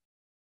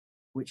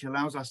 which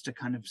allows us to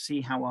kind of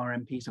see how our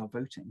MPs are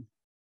voting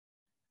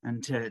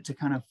and to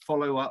kind of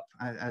follow up,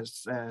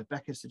 as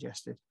Becca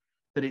suggested,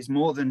 that it's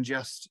more than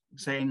just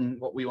saying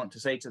what we want to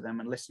say to them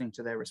and listening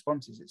to their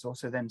responses. It's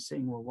also then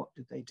seeing, well, what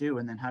did they do?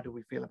 And then how do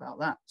we feel about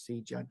that?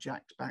 See, Judge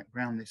Act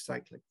background, this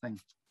cyclic thing.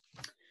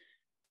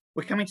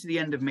 We're coming to the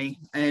end of me.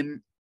 I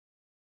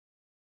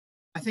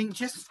think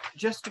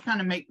just to kind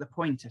of make the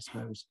point, I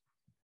suppose,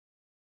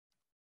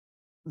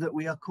 that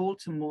we are called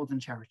to more than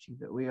charity,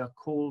 that we are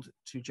called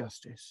to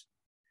justice.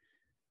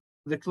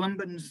 The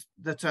Columbans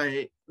that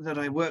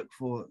I work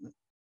for,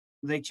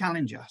 they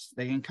challenge us,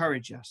 they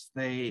encourage us,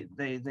 they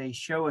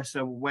show us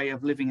a way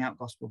of living out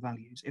gospel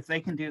values. If they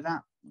can do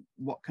that,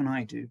 what can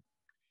I do?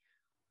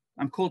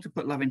 I'm called to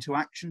put love into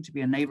action, to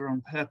be a neighbor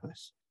on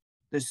purpose.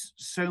 There's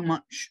so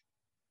much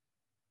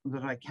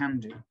that I can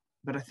do,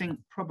 but I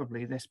think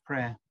probably this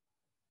prayer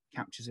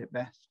captures it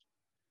best.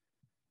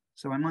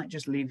 So I might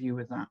just leave you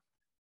with that.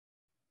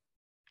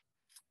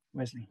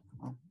 Wesley,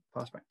 I'll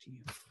pass back to you.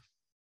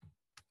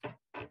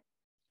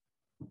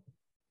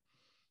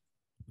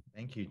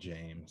 Thank you,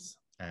 James.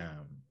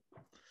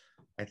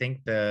 I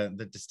think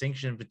the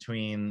distinction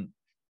between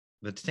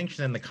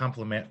and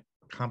the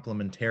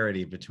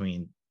complementarity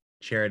between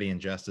charity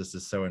and justice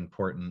is so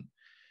important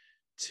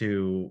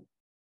to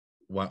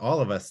what all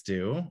of us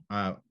do,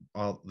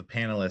 all the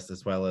panelists,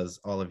 as well as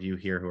all of you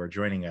here who are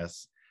joining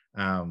us,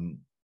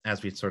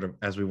 as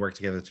we work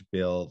together to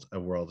build a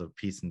world of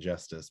peace and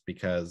justice,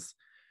 because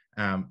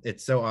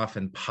it's so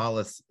often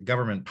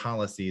government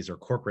policies or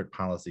corporate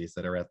policies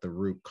that are at the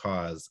root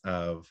cause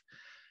of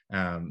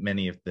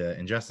many of the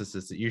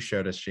injustices that you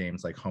showed us,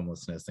 James, like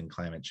homelessness and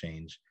climate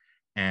change.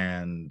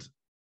 And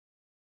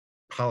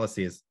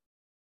policy is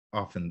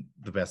often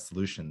the best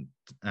solution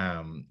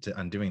to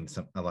undoing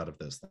a lot of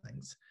those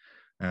things.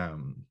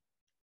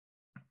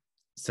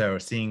 So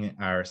seeing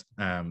our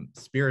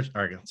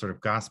sort of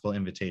gospel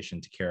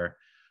invitation to care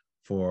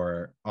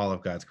for all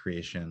of God's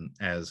creation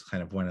as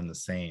kind of one and the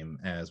same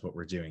as what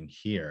we're doing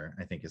here,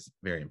 I think is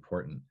very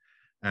important.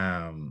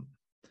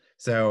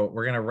 So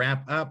we're going to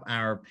wrap up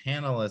our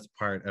panelist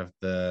part of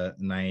the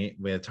night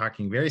with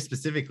talking very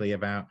specifically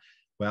about,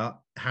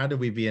 well, how do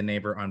we be a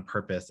neighbor on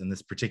purpose in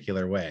this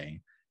particular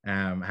way?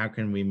 How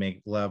can we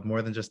make love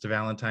more than just a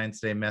Valentine's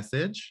Day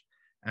message,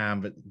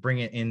 but bring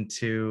it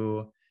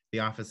into the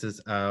offices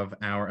of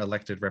our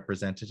elected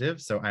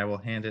representatives? So I will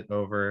hand it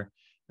over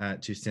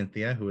to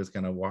Cynthia, who is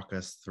going to walk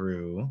us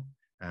through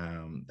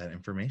that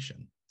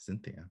information.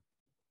 Cynthia.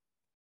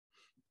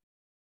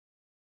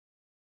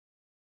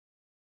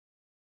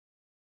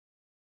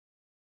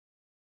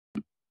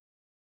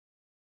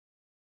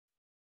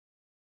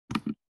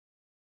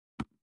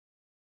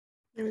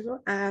 There we go.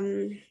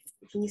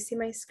 Can you see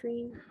my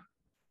screen?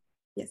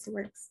 Yes, it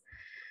works.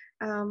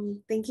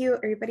 Thank you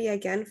everybody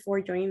again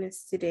for joining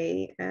us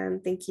today.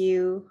 Thank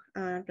you,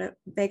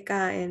 Becca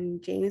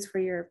and James, for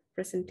your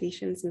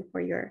presentations and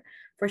for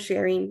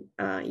sharing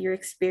your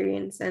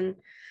experience. And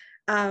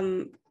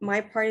my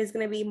part is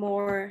going to be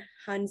more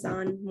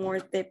hands-on, more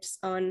tips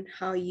on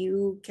how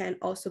you can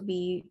also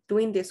be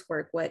doing this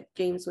work. What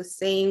James was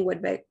saying,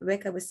 what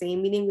Becca was saying,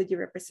 meeting with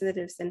your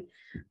representatives and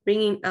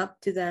bringing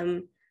up to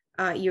them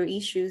your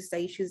issues,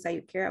 the issues that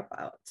you care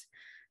about.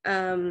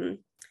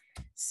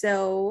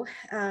 So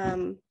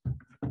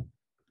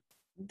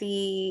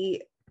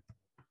the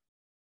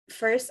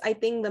first, I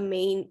think the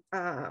main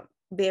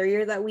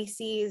barrier that we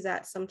see is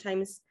that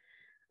sometimes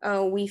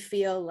we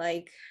feel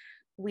like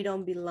we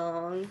don't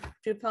belong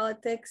to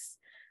politics.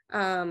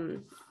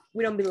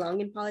 We don't belong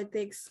in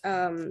politics.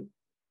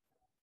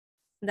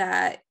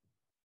 That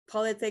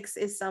politics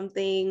is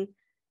something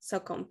so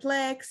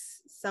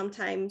complex,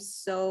 sometimes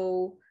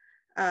so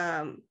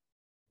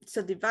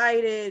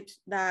divided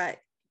that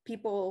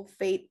people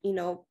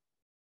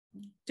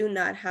do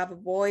not have a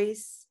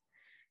voice.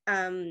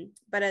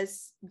 But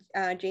as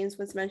James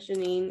was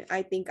mentioning,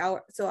 I think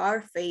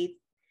our faith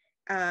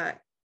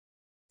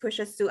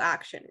pushes to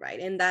action, right?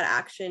 And that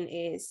action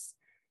is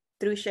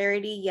through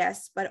charity,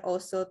 yes, but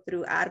also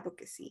through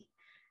advocacy.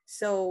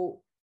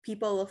 So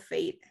people of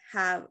faith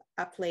have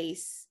a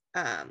place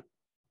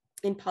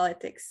in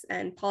politics,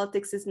 and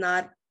politics is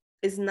not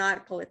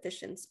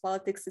politicians.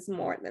 Politics is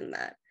more than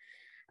that.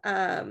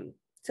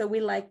 So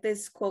we like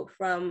this quote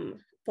from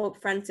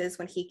Pope Francis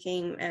when he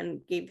came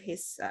and gave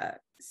his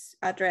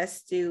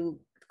address to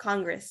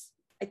Congress,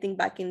 I think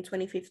back in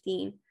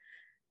 2015.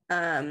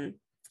 And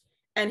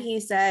he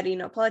said,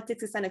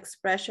 politics is an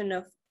expression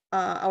of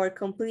our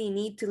complete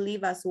need to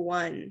live as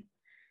one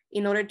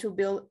in order to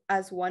build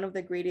as one of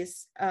the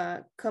greatest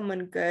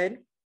common good,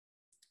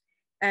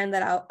 and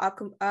that out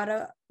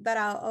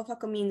of a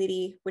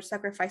community which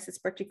sacrifices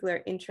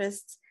particular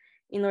interests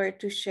in order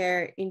to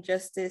share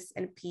injustice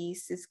and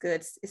peace, its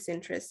goods, its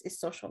interests, its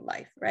social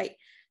life, right?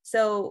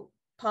 So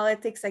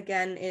politics,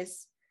 again,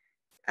 is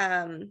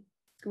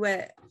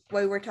what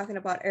we were talking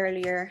about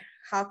earlier.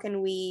 How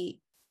can we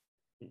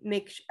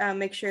make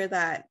sure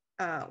that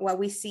what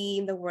we see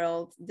in the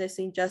world, these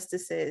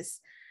injustices,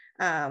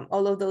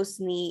 all of those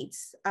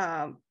needs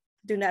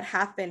do not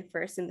happen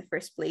in the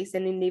first place,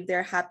 and if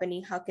they're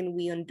happening, how can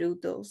we undo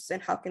those,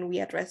 and how can we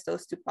address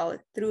those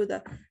through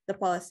the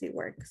policy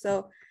work?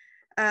 So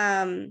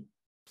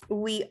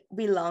we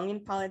belong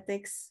in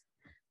politics,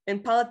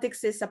 and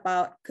politics is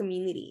about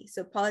community.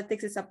 So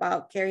politics is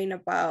about caring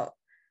about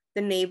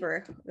the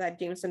neighbor that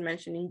Jameson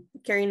mentioned,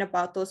 caring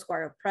about those who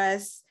are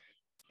oppressed,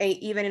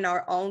 even in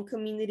our own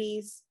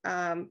communities,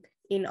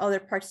 in other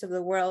parts of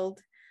the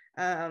world.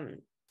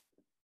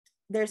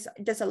 There's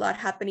just a lot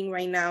happening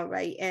right now,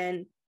 right?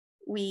 And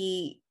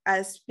we,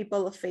 as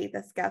people of faith,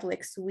 as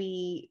Catholics,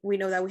 we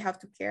know that we have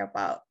to care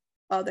about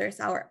others,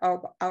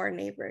 our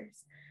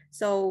neighbors.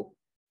 So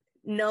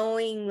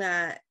knowing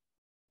that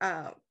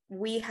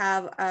we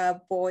have a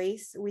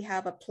voice, we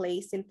have a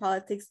place in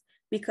politics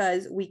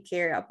because we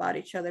care about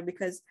each other,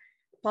 because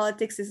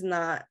politics is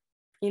not,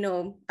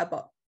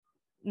 about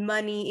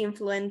money,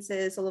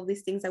 influences, all of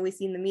these things that we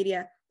see in the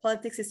media.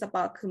 Politics is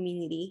about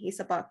community.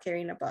 It's about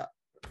caring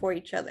for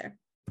each other.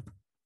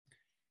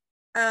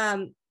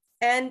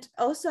 And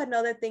also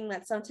another thing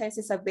that sometimes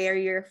is a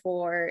barrier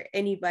for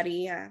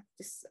anybody,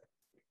 just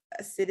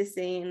a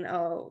citizen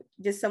or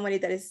just somebody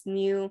that is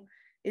new,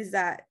 is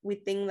that we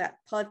think that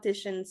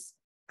politicians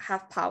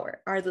have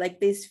power, are like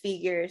these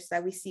figures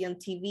that we see on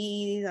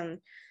TV,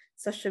 on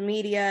social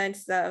media and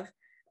stuff.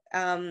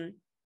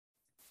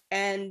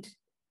 And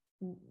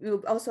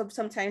also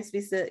sometimes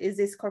is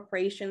these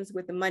corporations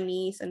with the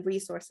monies and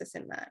resources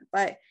in that.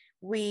 But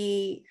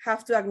we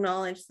have to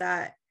acknowledge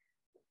that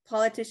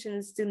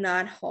politicians do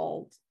not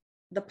hold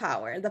the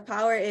power. The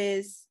power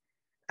is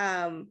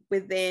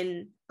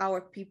within our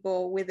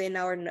people, within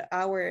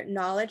our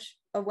knowledge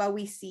of what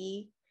we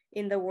see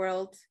in the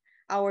world,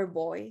 our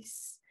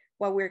voice,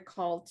 what we're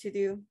called to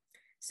do.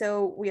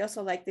 So we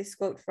also like this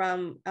quote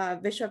from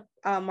Bishop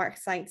Mark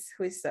Sykes,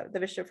 who is the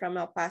bishop from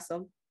El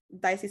Paso,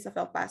 Diocese of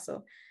El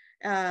Paso,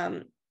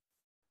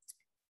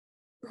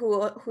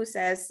 who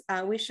says,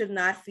 we should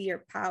not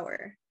fear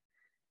power.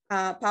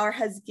 Power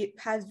has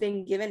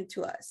been given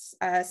to us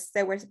as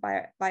stewards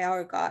by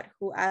our God,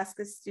 who asks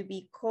us to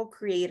be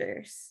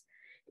co-creators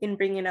in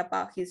bringing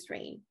about his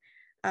reign.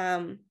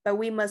 But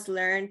we must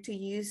learn to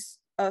use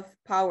of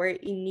power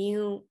in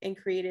new and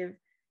creative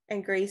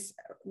and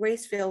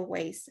grace-filled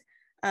ways,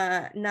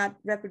 not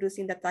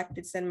reproducing the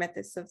tactics and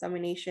methods of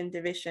domination,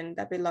 division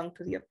that belong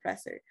to the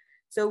oppressor.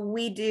 So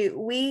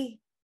we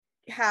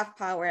have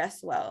power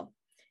as well.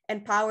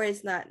 And power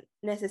is not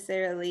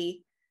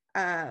necessarily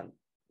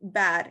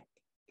bad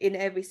in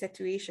every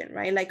situation,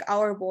 right? Like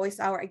our voice,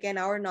 our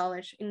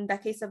knowledge. In the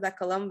case of the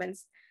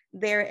Columbans,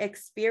 their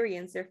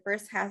experience, their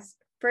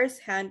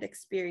first-hand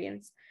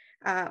experience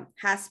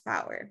has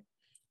power.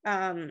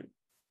 And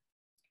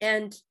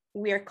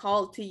we are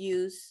called to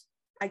use,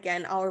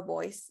 again, our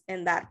voice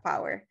and that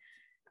power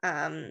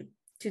to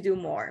do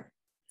more.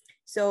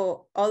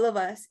 So all of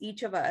us,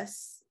 each of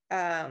us,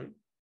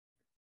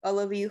 all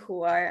of you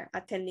who are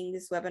attending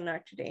this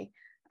webinar today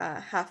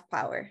have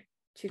power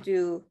to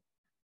do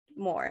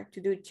more, to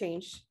do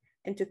change,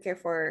 and to care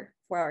for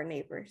our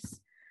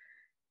neighbors.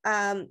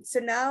 So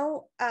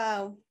now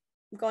I'm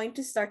going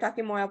to start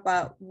talking more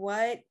about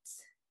what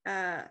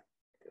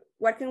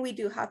can we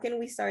do? How can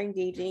we start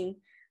engaging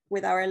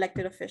with our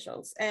elected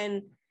officials?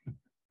 And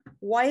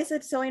why is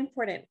it so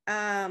important?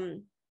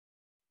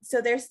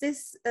 So there's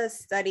this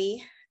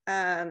study,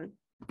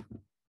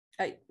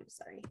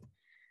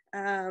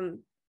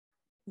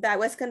 that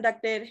was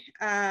conducted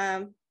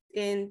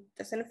in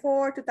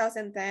 2004,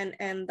 2010,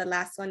 and the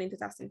last one in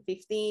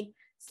 2015,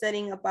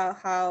 studying about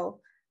how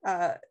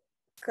the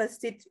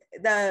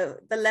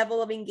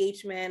level of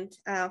engagement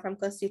from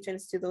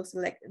constituents to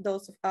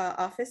those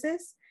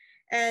offices.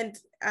 And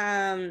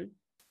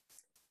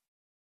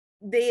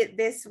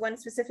this one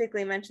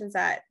specifically mentions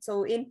that,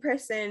 so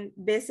in-person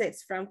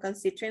visits from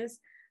constituents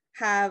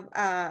have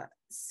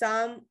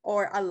some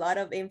or a lot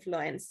of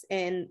influence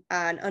in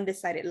an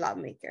undecided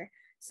lawmaker.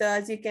 So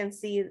as you can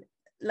see,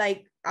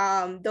 like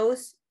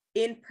those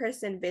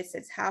in-person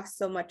visits have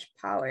so much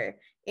power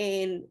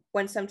in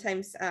when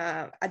sometimes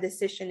a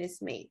decision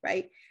is made,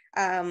 right?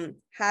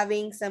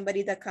 Having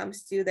somebody that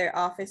comes to their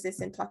offices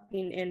and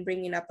talking and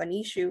bringing up an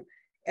issue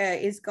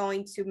is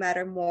going to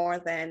matter more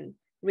than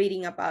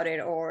reading about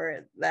it,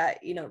 or that,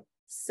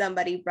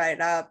 somebody brought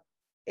it up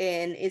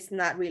and it's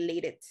not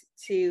related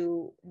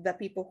to the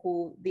people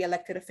who the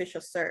elected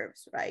official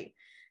serves, right?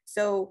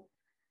 So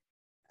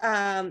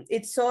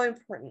it's so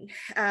important.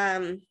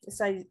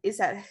 So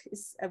it's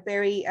a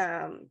very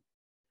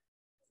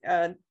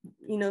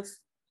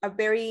a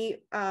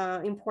very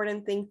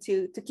important thing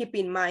to keep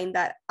in mind,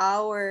 that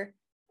our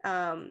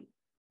power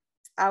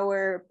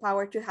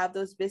to have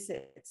those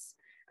visits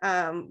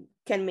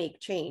can make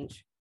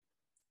change.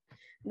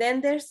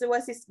 Then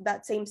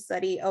that same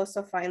study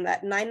also find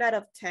that 9 out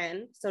of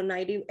 10, so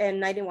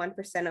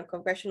 91% of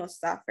congressional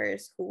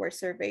staffers who were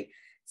surveyed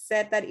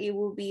said that it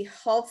will be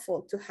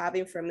helpful to have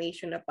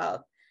information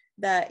about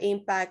the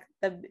impact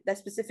the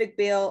specific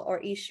bill or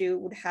issue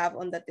would have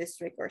on the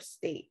district or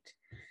state.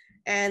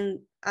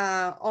 And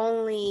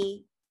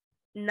only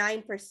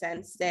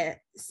 9%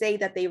 say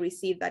that they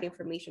receive that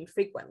information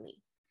frequently.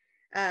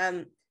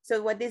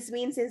 So what this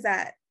means is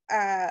that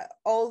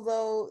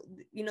although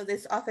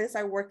this office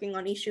are working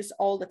on issues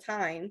all the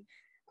time,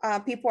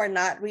 people are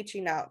not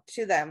reaching out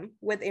to them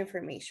with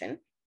information.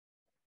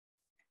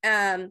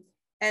 And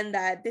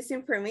that this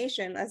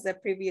information, as the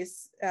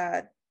previous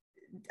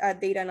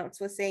data notes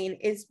was saying,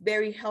 is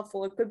very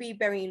helpful. It could be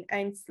very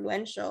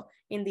influential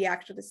in the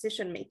actual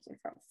decision making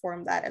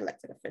from that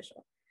elected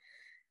official.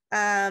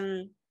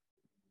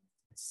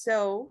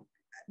 So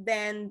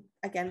then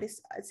again,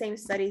 this same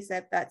study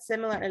said that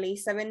similarly,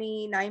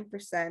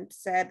 79%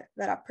 said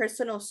that a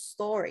personal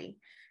story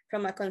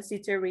from a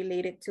constituent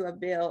related to a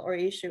bill or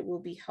issue will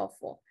be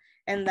helpful,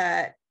 and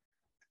that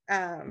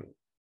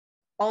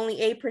only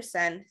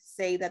 8%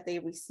 say that they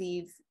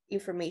receive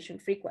information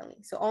frequently.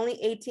 So only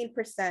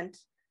 18%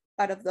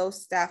 out of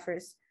those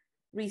staffers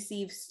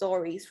receive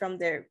stories from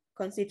their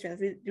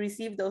constituents,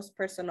 receive those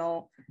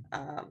personal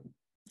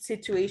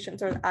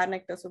situations or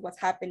anecdotes of what's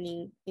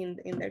happening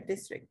in their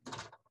district.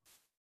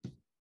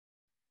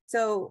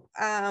 So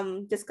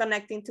just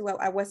connecting to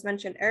what I was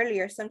mentioned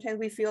earlier, sometimes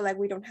we feel like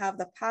we don't have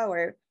the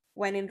power,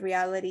 when in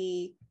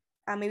reality,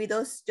 maybe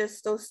those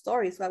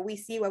stories, what we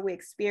see, what we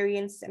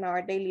experience in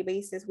our daily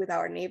basis with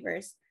our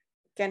neighbors,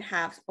 can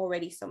have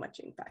already so much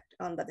impact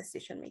on the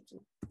decision making.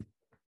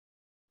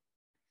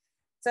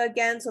 So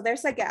again, so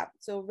there's a gap.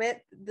 So with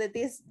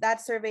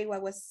that survey,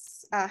 what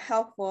was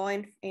helpful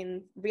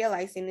in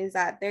realizing is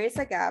that there is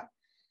a gap.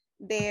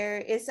 There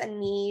is a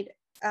need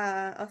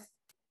of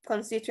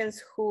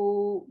constituents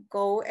who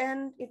go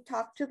and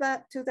talk to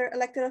their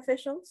elected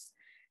officials,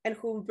 and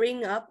who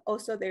bring up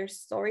also their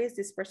stories,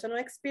 this personal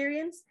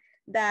experience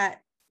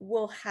that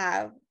will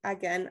have,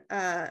 again,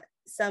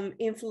 some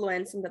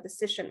influence in the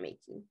decision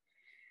making.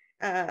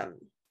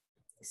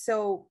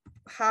 So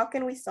how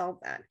can we solve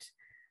that?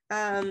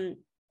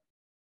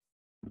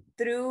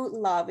 Through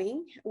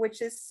lobbying,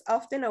 which is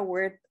often a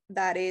word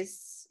that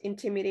is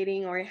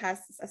intimidating or it has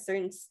a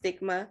certain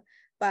stigma.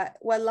 But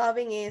what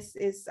lobbying is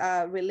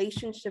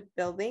relationship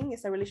building.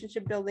 It's a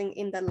relationship building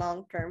in the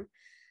long term,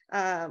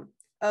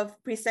 of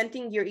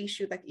presenting your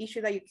issue, like issue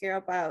that you care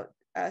about,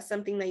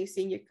 something that you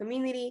see in your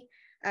community,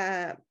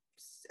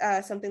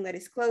 something that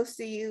is close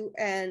to you,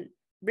 and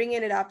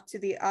bringing it up to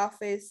the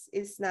office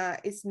is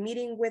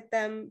meeting with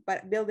them,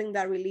 but building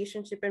that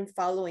relationship and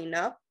following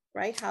up,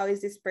 right? How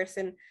is this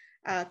person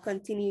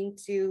continuing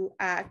to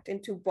act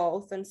into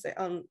both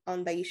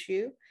on the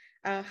issue?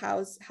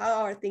 How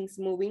are things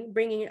moving?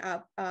 Bringing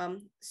up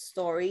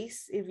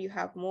stories if you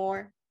have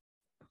more.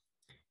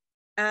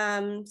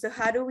 So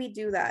how do we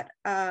do that?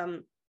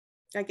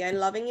 Again,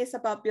 loving is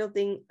about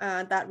building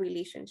that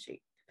relationship.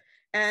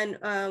 And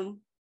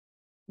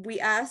we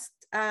asked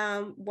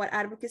what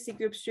advocacy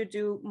groups should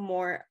do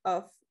more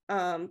of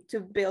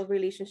to build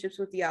relationships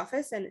with the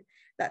office. And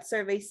that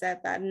survey said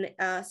that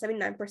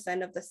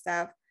 79% of the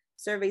staff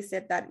survey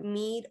said that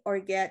meet or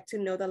get to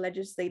know the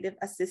legislative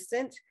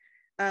assistant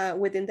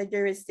within the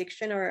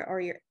jurisdiction or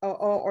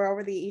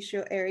over the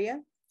issue area.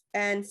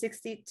 And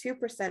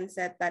 62%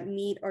 said that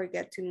meet or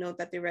get to know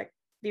the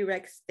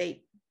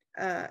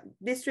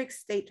district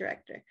state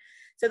director.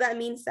 So that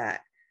means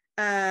that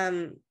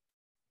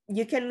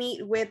you can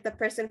meet with the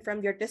person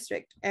from your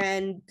district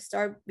and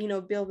start,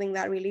 building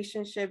that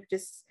relationship,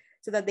 just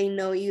so that they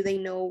know you, they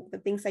know the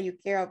things that you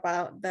care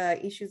about, the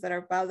issues that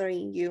are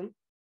bothering you.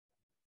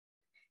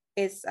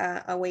 Is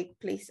a way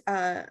place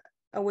to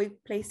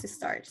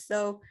start.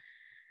 So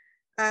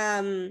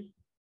how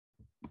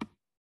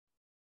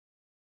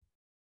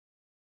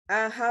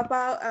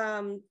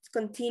about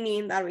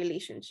continuing that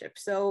relationship?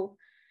 So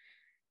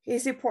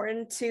it's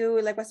important to,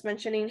 like I was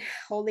mentioning,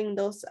 holding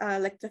those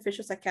elected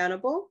officials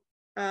accountable,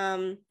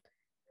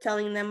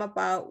 telling them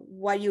about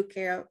what you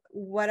care,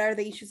 what are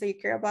the issues that you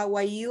care about,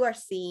 what you are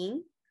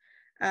seeing,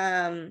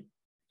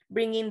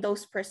 bringing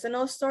those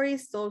personal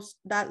stories,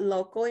 that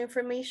local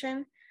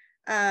information,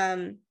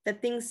 the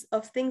things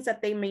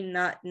that they may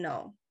not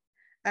know.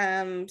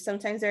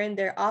 Sometimes they're in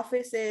their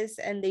offices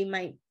and they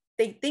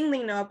think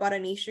they know about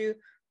an issue,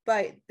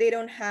 but they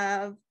don't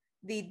have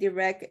the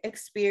direct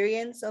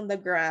experience on the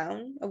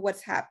ground of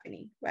what's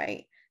happening,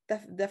 right?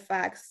 The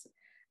facts.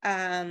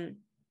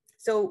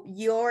 So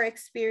your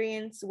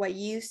experience, what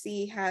you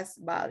see, has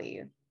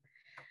value.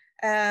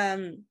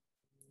 And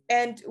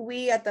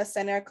we at the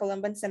center,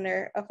 Columban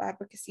Center of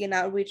Advocacy and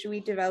Outreach, we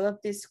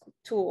developed this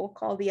tool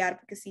called the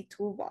Advocacy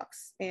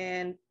Toolbox.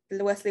 And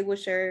Wesley will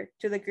share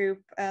to the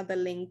group the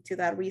link to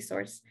that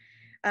resource.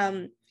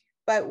 But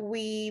but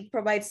we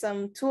provide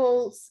some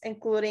tools,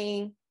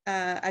 including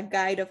a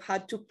guide of how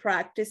to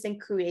practice and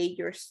create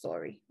your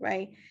story,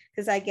 right?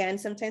 Because again,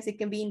 sometimes it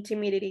can be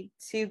intimidating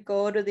to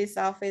go to this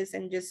office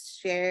and just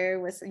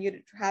share what's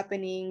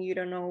happening. You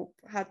don't know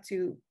how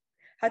to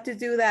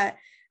do that.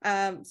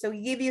 So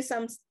we give you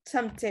some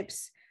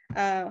tips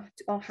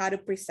on how to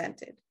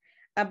present it.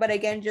 But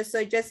again,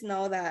 just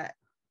know that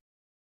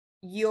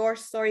your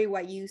story,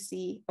 what you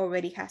see,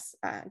 already has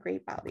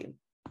great value.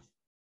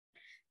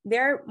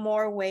 There are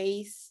more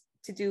ways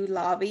to do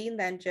lobbying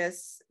than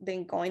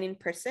going in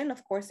person.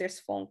 Of course, there's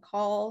phone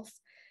calls,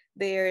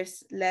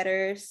 there's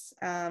letters,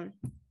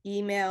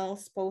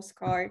 emails,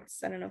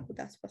 postcards. I don't know who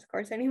does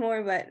postcards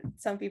anymore, but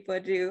some people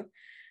do.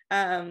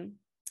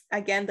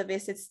 Again, the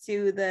visits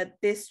to the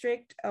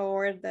district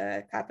or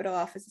the capital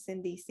offices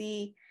in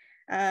DC,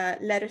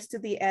 letters to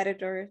the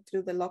editor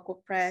through the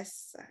local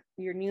press,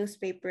 your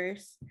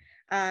newspapers,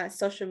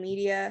 social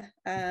media,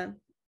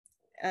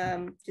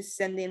 just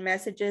sending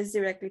messages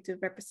directly to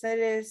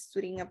representatives,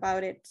 tweeting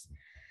about it.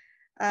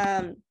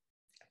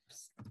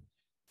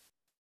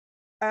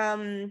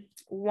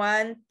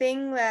 One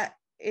thing that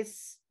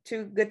is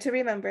good to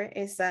remember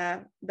is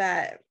that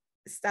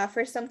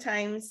staffers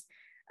sometimes,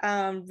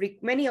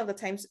 many of the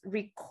times,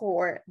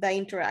 record the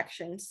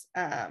interactions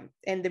and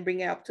they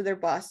bring it up to their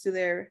boss, to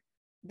their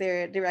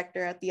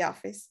director at the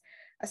office.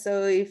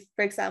 So if,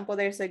 for example,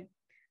 there's a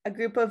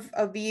group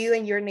of you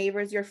and your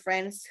neighbors, your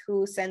friends,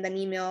 who send an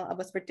email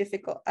about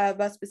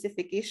a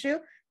specific issue,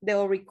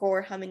 they'll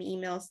record how many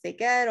emails they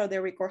get, or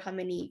they'll record how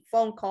many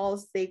phone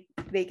calls they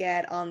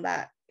get on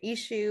that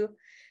issue.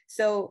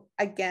 So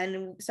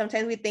again,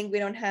 sometimes we think we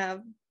don't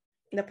have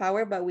the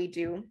power, but we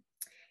do,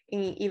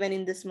 even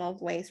in the small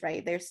ways,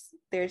 right?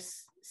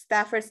 There's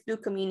staffers do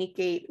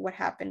communicate what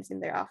happens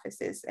in their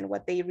offices and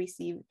what they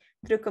receive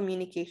through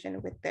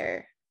communication with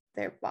their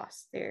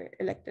boss, the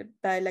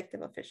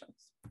elected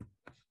officials.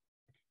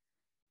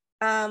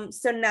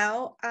 So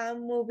now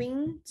I'm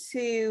moving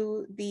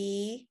to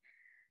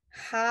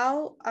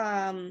how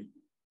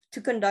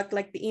to conduct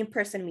like the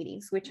in-person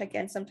meetings, which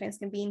again, sometimes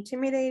can be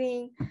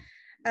intimidating.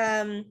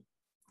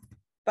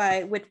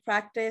 But with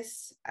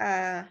practice,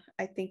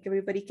 I think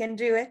everybody can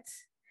do it.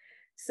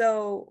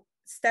 So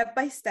step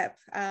by step,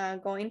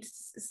 going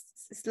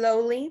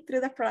slowly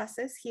through the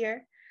process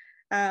here.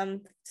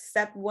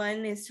 Step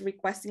one is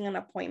requesting an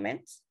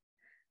appointment,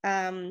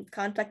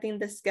 contacting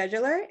the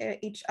scheduler.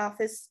 Each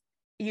office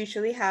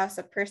usually has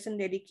a person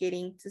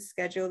dedicating to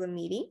schedule the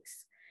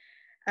meetings,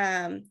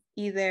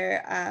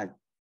 either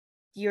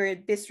your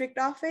district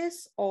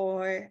office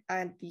or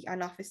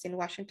an office in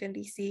Washington,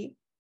 D.C.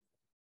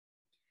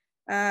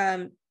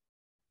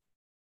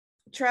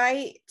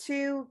 Try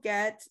to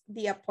get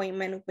the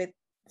appointment with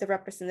the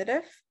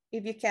representative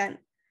if you can,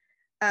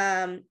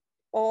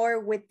 or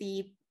with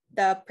the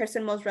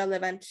person most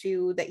relevant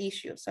to the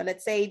issue. So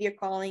let's say if you're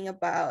calling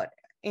about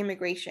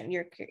immigration,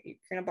 you're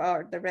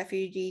about the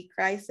refugee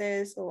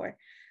crisis or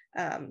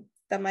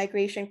the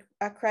migration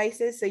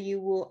crisis, so you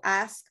will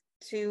ask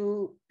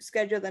to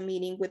schedule the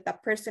meeting with the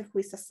person who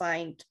is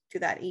assigned to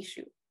that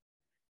issue.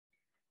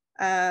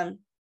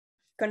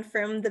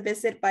 Confirm the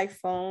visit by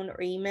phone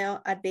or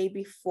email a day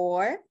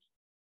before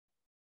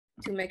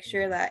to make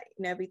sure that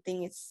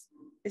everything is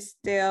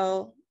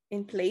still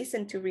in place,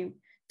 and to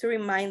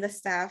remind the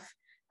staff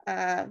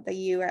that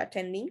you are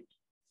attending.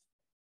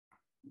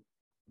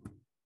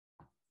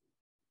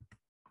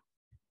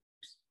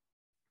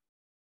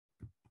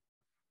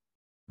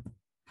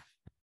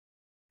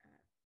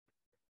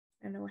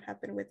 I don't know what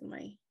happened with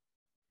my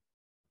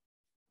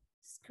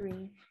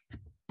screen.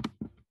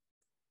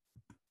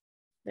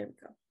 There we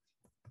go.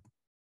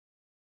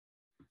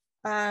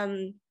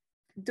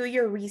 Do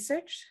your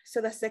research.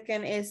 So the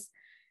second is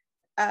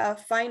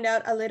find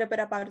out a little bit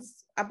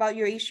about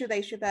your issue, the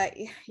issue that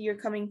you're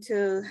coming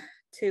to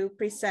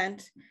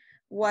present,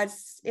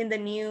 what's in the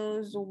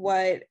news,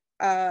 what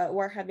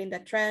have been the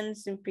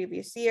trends in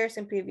previous years,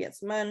 in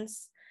previous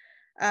months,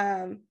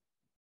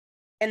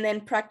 and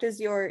then practice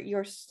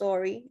your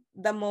story.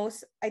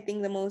 I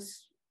think the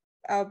most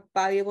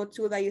valuable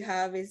tool that you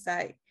have is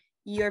that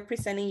you're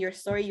presenting your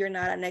story. You're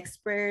not an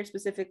expert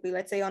specifically,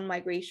 let's say, on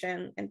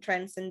migration and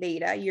trends and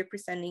data. You're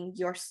presenting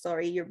your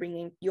story. You're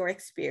bringing your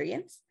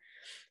experience.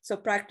 So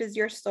practice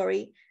your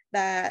story.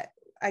 That,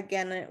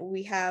 again,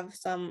 we have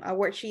a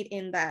worksheet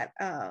in that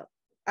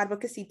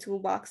advocacy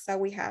toolbox that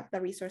we have, the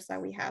resource that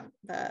we have,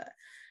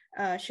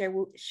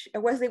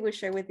 Wesley will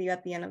share with you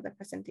at the end of the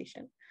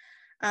presentation.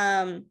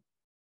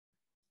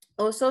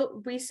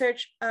 Also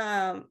research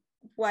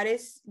what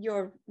is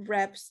your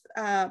rep's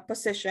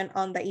position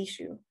on the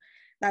issue.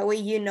 That way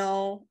you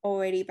know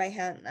already by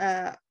hand,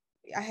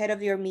 ahead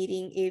of your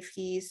meeting, if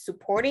he's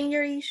supporting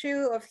your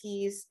issue, or if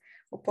he's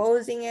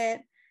opposing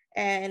it,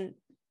 and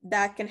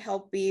that can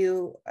help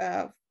you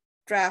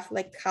draft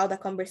like how the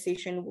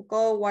conversation will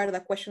go, what are the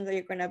questions that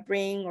you're gonna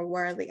bring, or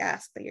what are the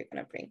asks that you're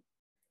gonna bring.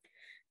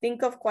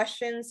 Think of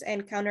questions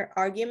and counter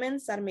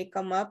arguments that may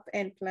come up,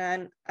 and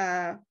plan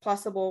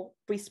possible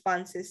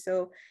responses.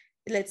 So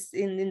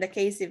in the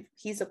case if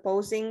he's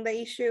opposing the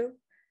issue,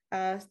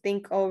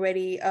 think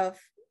already of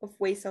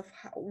ways of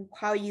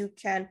how you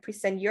can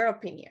present your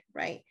opinion,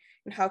 right?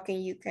 And how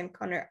you can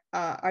counter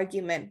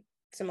argument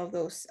some of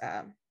those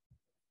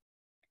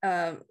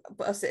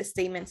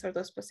statements or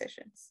those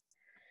positions.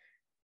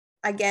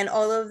 Again,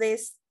 all of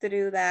this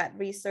through that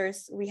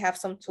resource, we have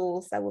some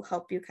tools that will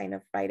help you kind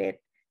of write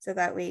it so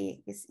that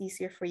way it's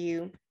easier for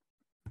you.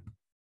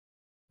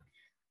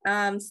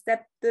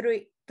 Step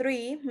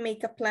three,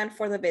 make a plan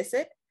for the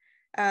visit.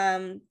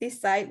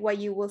 Decide what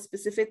you will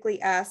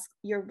specifically ask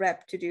your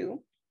rep to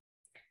do.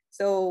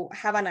 So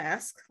have an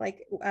ask,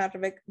 like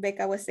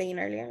Rebecca was saying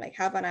earlier, like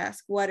have an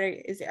ask.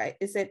 Is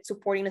it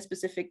supporting a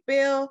specific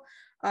bill,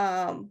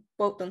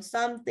 vote on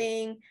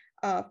something,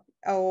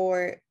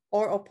 or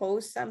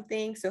oppose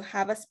something? So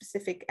have a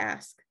specific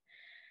ask.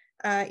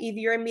 If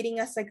you're meeting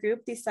as a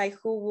group, decide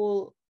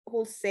who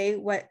will say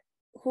what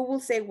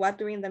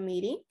during the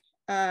meeting,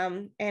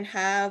 and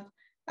have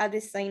a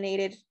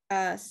designated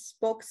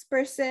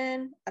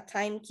spokesperson, a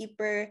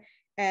timekeeper,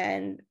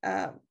 and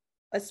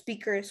a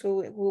speakers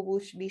who will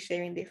be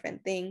sharing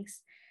different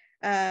things.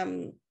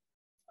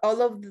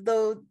 All of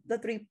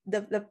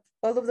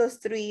all of those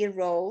three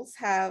roles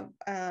are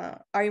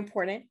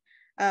important.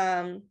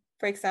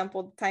 For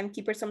example,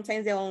 timekeeper,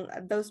 sometimes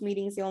those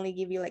meetings, they only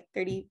give you like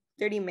 30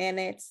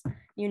 minutes.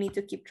 You need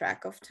to keep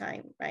track of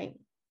time, right?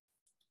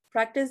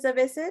 Practice the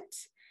visit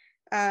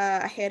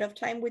ahead of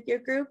time with your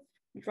group.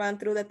 Run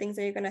through the things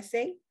that you're gonna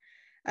say.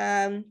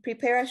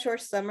 Prepare a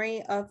short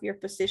summary of your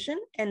position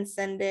and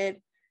send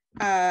it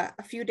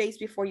a few days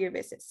before your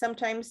visit.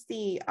 Sometimes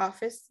the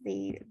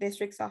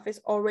district's office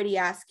already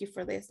asks you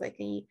for this. Like,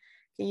 can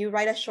you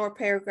write a short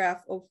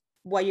paragraph of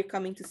what you're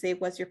coming to say,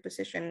 what's your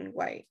position,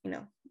 why,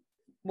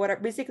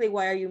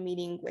 why are you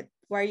meeting with,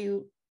 why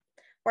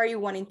are you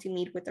wanting to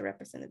meet with the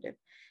representative?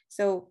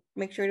 So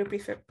make sure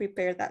to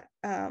prepare that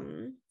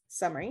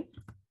summary.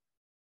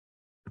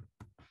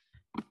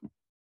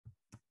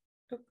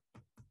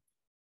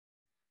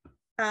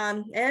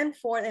 And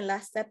fourth and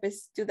last step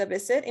is do the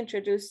visit.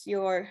 Introduce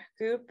your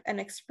group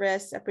and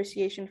express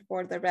appreciation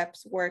for the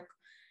rep's work.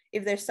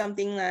 If there's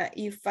something that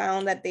you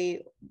found that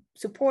they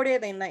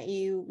supported and that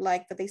you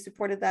like that they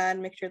supported that,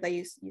 make sure that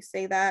you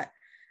say that.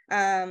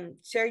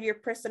 Share your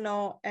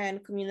personal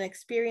and communal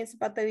experience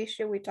about the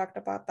issue. We talked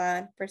about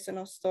that,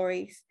 personal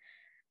stories.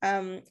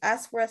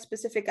 Ask for a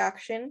specific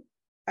action.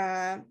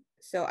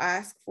 So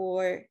ask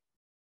for,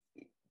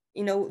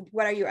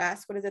 what are your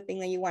asks? What is the thing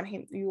that you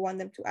want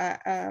them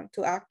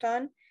to act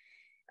on?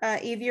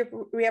 If your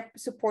rep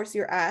supports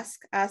your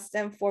ask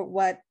them for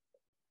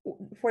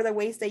the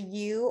ways that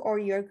you or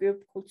your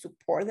group could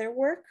support their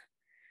work,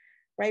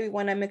 right? We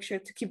want to make sure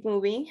to keep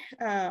moving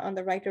on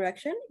the right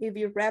direction. If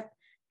your rep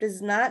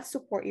does not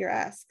support your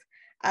ask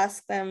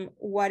them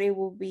what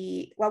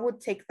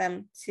would take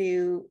them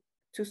to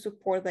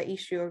support the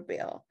issue or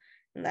bill.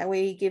 And that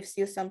way it gives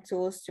you some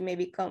tools to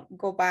maybe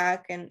go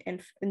back and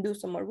do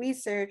some more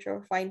research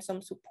or find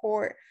some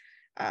support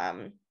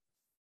to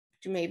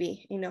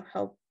maybe,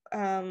 help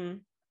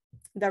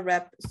the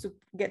rep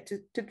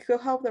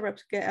help the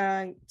reps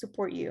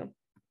support you.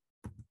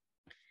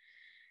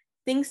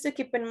 Things to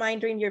keep in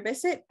mind during your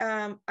visit.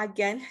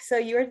 Again, so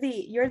you're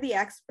the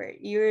expert.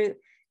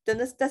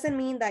 This doesn't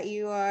mean that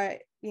you are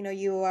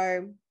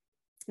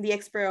the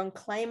expert on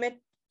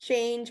climate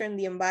change, on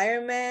the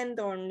environment,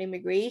 or on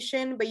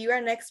immigration, but you are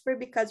an expert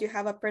because you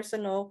have a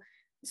personal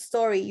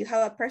story, you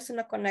have a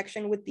personal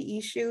connection with the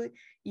issue,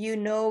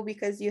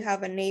 because you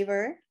have a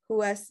neighbor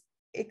who has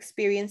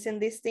experience in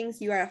these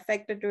things, you are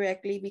affected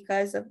directly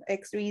because of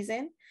X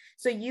reason.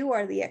 So you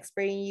are the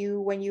expert,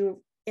 and when you're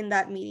in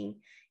that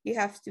meeting, you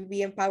have to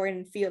be empowered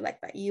and feel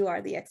like that you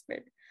are the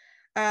expert.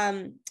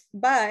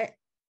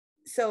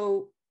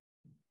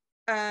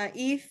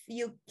 If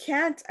you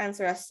can't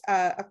answer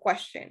a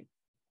question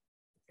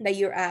that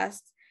you're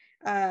asked,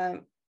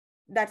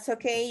 that's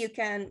okay. You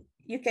can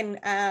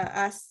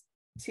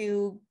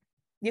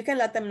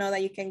let them know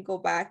that you can go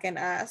back and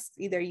ask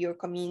either your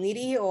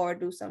community or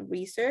do some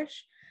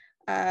research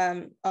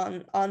on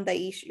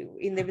the issue.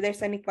 And if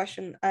there's any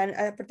question,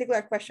 a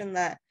particular question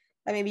that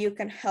maybe you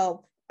can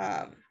help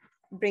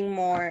bring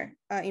more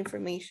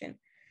information.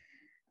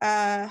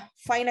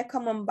 Find a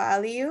common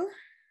value.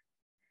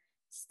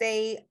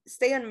 Stay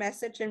on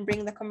message and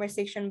bring the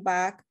conversation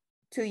back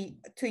to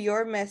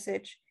your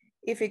message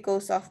if it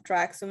goes off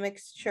track. So make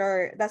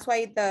sure, that's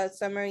why the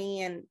summary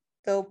and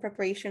the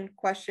preparation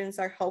questions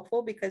are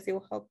helpful, because it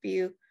will help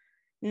you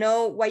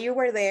know why you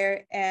were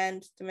there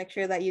and to make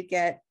sure that you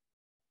get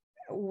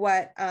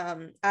what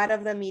out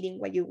of the meeting,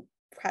 what you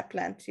had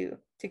planned to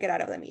get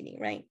out of the meeting,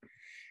 right?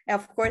 And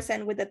of course,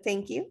 end with a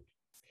thank you.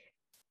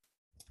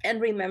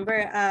 And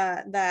remember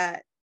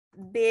that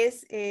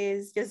this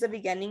is just the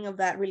beginning of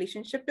that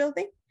relationship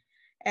building,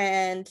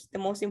 and the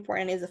most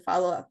important is the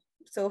follow-up.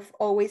 So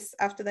always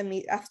after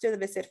the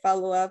visit,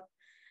 follow up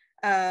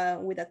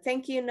with a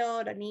thank you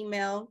note, an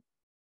email.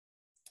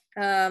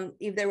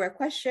 If there were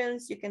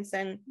questions, you can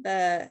send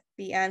the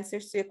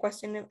answers to your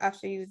question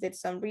after you did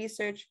some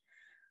research,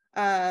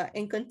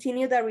 and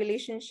continue that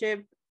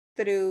relationship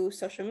through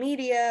social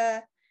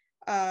media,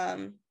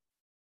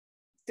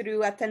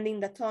 through attending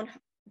the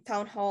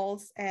town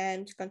halls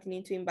and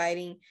continue to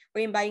inviting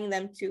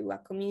them to a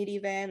community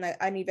event,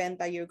 an event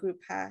that your group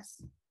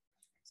has.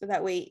 So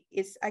that way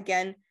it's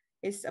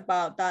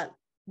about that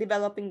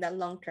developing that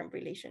long-term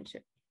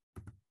relationship.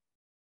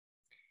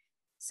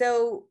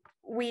 So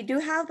we do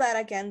have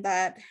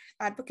that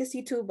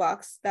advocacy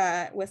toolbox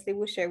that Wesley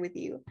will share with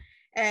you.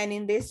 And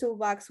in this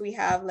toolbox, we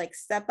have like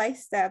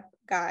step-by-step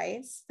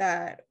guides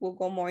that will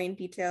go more in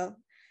detail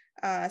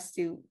as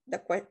to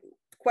the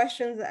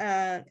questions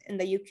and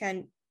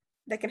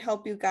that can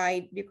help you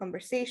guide your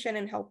conversation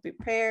and help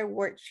prepare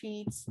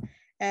worksheets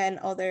and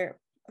other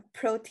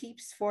pro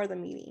tips for the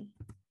meeting.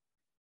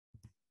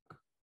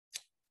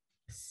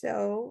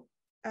 So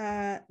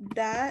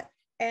that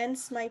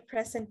ends my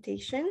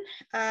presentation.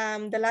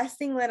 The last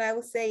thing that I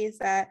will say is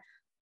that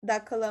the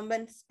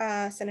Columban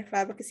Center for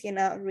Advocacy and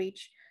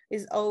Outreach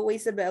is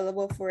always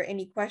available for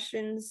any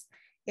questions.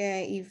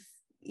 If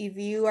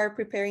you are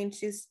preparing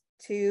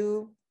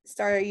to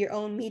start your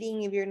own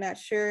meeting, if you're not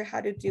sure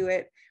how to do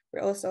it,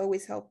 we're also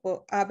always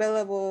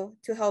available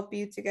to help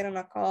you to get on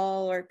a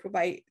call or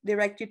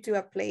direct you to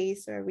a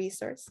place or a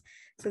resource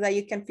so that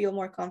you can feel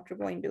more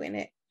comfortable in doing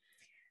it.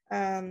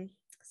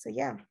 So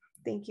yeah,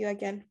 thank you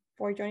again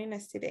for joining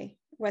us today.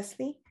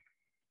 Wesley?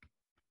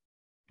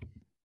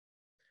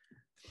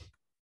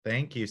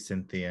 Thank you,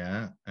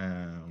 Cynthia.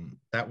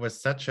 That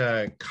was such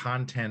a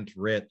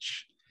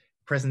content-rich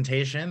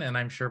presentation, and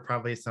I'm sure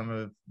probably some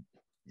of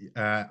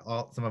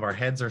our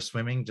heads are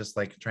swimming, just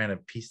like trying to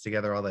piece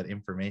together all that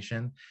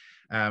information.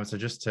 So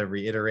just to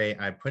reiterate,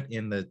 I put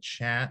in the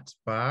chat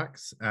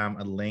box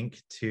a link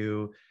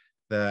to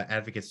the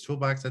Advocates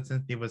Toolbox that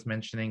Cynthia was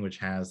mentioning, which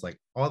has like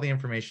all the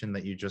information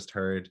that you just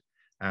heard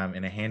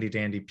in a handy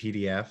dandy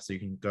PDF. So you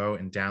can go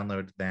and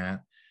download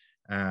that,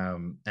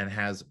 and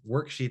has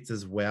worksheets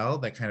as well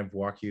that kind of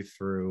walk you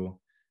through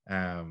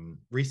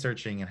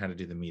researching and how to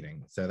do the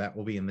meeting. So that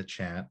will be in the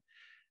chat.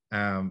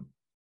 I'm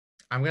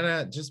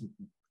gonna just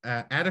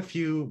add a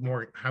few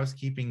more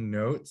housekeeping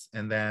notes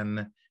and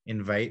then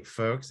invite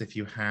folks, if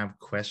you have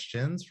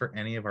questions for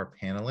any of our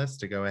panelists,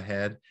 to go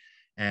ahead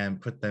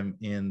and put them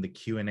in the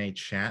Q&A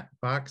chat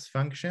box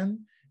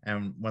function.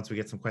 And once we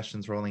get some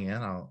questions rolling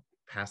in, I'll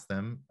pass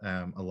them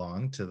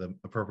along to the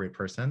appropriate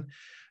person.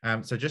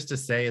 So just to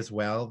say as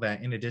well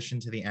that in addition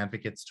to the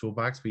Advocates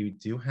Toolbox, we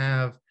do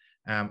have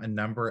a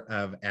number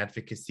of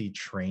advocacy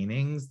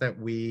trainings that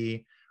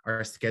we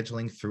are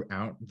scheduling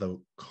throughout the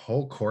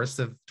whole course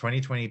of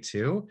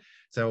 2022.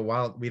 So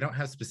while we don't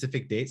have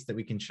specific dates that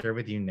we can share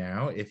with you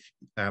now, if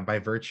by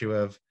virtue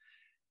of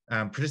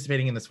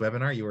participating in this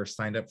webinar, you are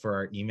signed up for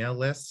our email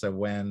list. So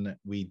when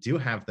we do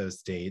have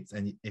those dates,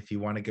 and if you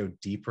want to go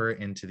deeper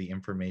into the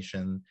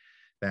information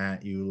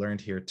that you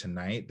learned here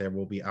tonight, there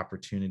will be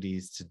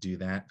opportunities to do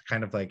that.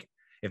 Kind of like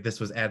if this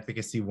was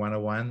Advocacy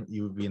 101,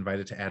 you would be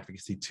invited to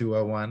Advocacy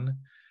 201.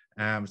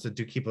 So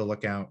do keep a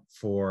lookout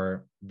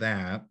for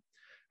that.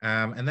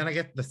 And then I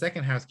guess the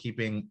second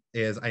housekeeping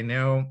is, I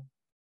know,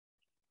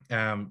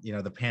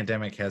 the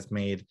pandemic has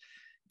made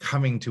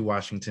coming to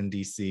Washington,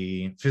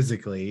 D.C.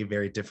 physically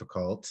very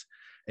difficult,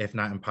 if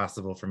not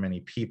impossible for many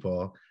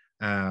people.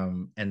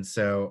 And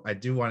so I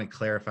do want to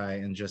clarify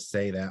and just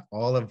say that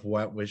all of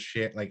what was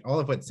shared, like all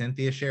of what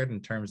Cynthia shared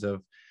in terms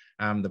of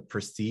the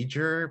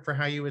procedure for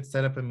how you would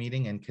set up a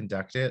meeting and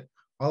conduct it,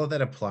 all of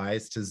that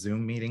applies to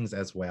Zoom meetings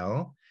as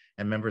well.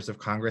 And members of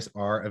Congress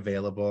are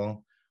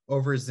available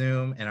over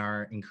Zoom and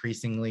are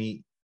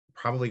increasingly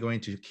probably going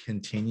to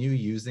continue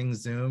using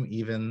Zoom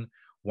even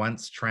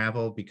once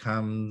travel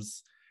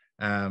becomes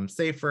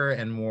safer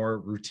and more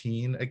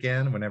routine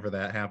again, whenever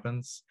that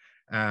happens.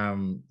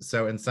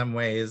 So in some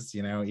ways,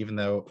 even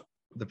though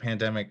the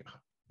pandemic,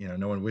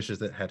 no one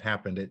wishes it had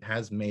happened, it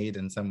has made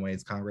in some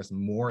ways Congress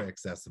more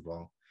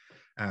accessible,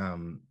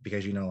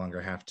 because you no longer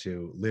have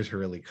to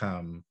literally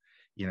come,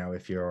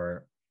 if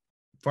you're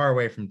far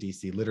away from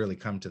DC, literally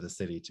come to the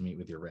city to meet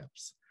with your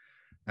reps.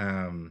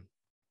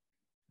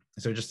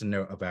 So just a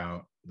note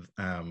about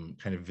kind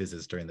of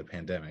visits during the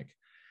pandemic.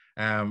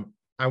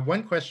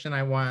 One question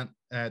I want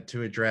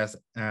to address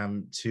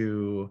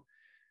to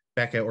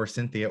Becca or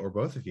Cynthia or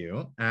both of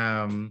you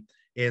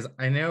is,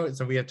 I know,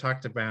 so we had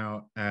talked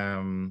about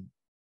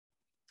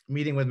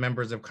meeting with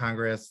members of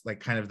Congress, like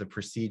kind of the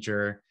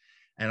procedure,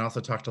 and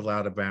also talked a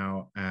lot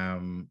about,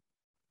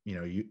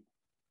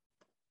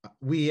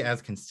 we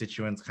as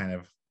constituents kind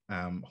of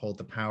hold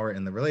the power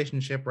in the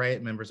relationship,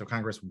 right? Members of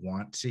Congress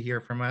want to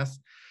hear from us,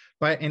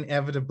 but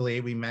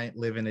inevitably we might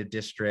live in a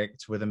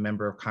district with a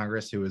member of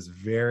Congress who is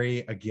very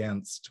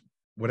against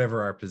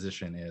whatever our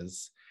position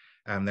is.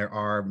 There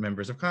are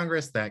members of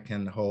Congress that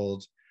can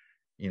hold,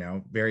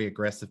 very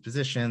aggressive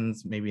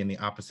positions, maybe in the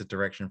opposite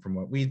direction from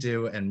what we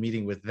do, and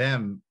meeting with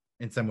them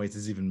in some ways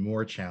is even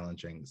more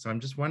challenging. So I'm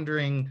just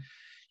wondering,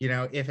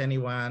 if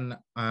anyone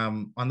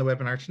on the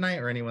webinar tonight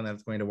or anyone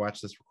that's going to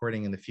watch this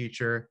recording in the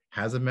future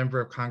has a member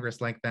of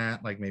Congress like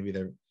that, like maybe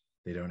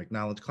they don't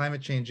acknowledge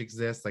climate change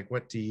exists, like how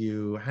do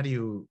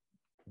you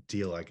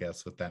deal, I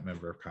guess, with that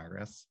member of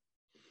Congress?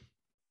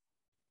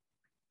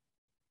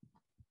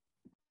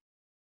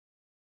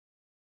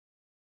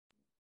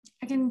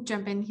 can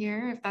jump in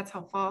here if that's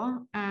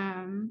helpful.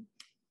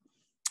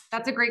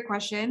 That's a great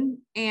question.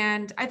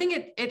 And I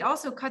think it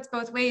also cuts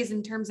both ways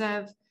in terms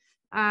of,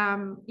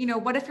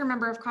 what if your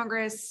member of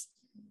Congress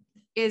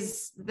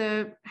has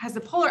the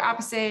polar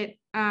opposite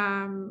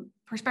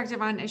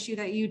perspective on an issue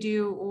that you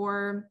do,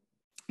 or,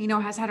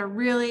 has had a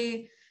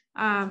really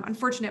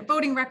unfortunate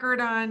voting record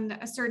on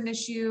a certain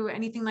issue,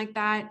 anything like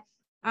that.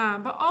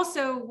 But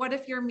also, what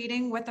if you're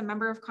meeting with a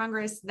member of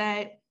Congress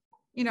that,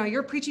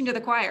 you're preaching to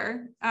the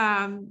choir?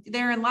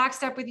 They're in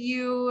lockstep with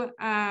you.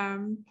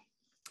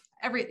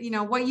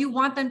 What you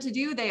want them to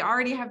do, they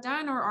already have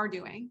done or are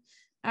doing.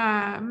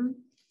 And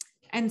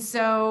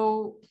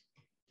so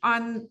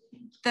on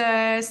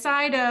the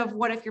side of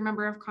what if your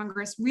member of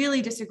Congress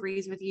really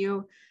disagrees with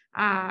you,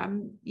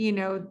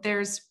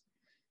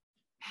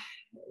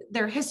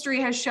 their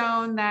history has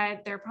shown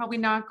that they're probably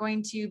not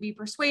going to be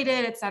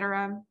persuaded, et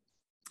cetera.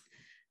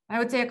 I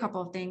would say a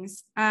couple of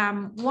things.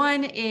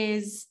 One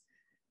is,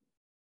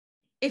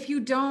 if you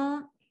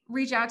don't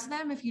reach out to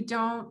them, if you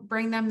don't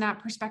bring them that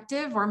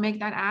perspective or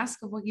make that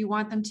ask of what you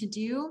want them to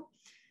do,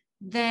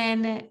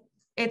 then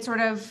it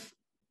sort of,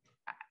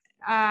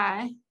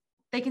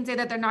 they can say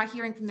that they're not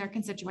hearing from their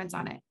constituents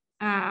on it.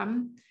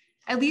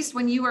 At least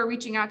when you are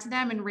reaching out to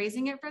them and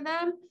raising it for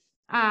them,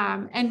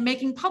 and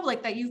making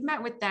public that you've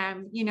met with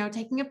them,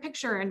 taking a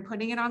picture and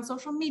putting it on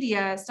social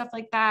media, stuff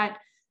like that.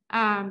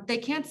 They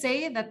can't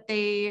say that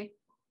they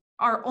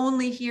are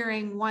only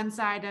hearing one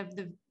side of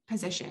the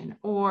position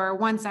or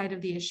one side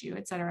of the issue,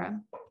 et cetera.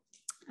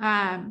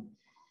 And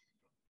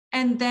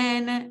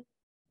then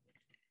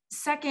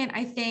second,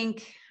 I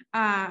think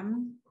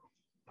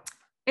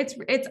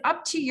it's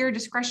up to your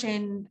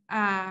discretion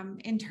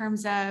in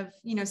terms of,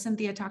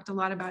 Cynthia talked a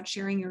lot about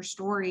sharing your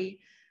story.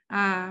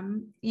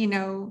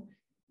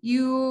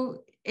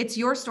 It's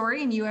your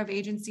story and you have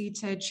agency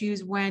to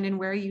choose when and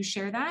where you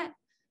share that.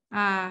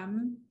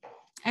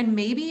 And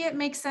maybe it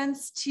makes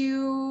sense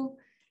to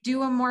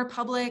do a more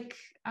public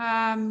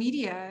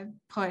media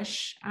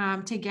push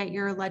to get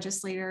your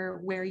legislator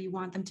where you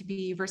want them to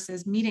be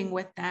versus meeting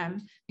with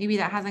them. Maybe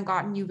that hasn't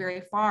gotten you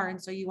very far,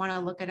 and so you want to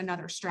look at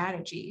another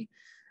strategy.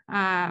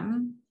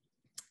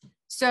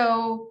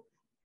 So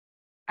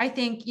I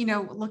think,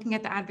 looking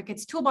at the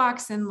advocates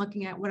toolbox and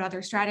looking at what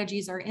other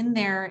strategies are in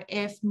there,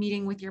 if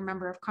meeting with your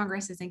member of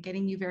Congress isn't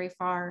getting you very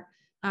far,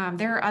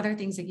 there are other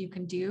things that you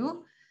can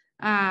do.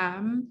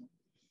 And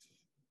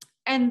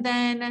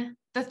then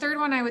the third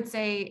one I would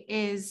say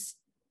is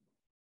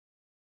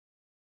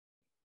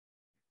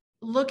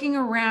looking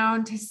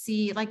around to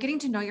see, getting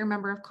to know your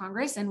member of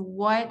Congress and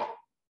what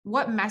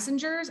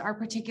messengers are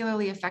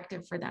particularly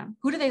effective for them.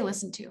 Who do they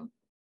listen to?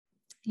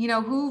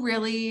 Who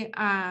really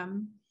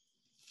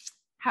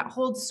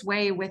holds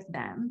sway with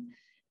them.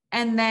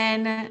 And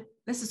then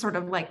this is sort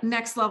of like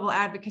next level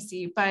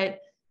advocacy, but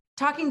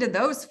talking to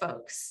those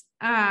folks,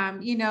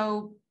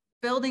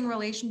 building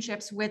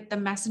relationships with the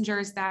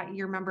messengers that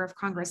your member of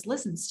Congress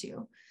listens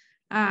to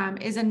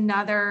is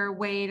another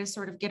way to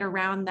sort of get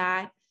around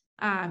that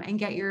and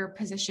get your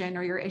position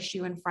or your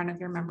issue in front of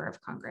your member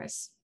of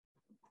Congress.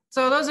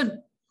 So those are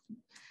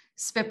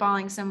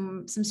spitballing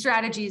some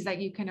strategies that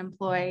you can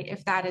employ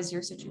if that is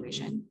your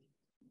situation.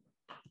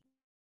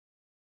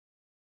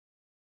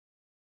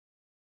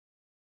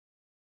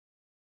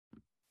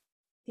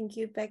 Thank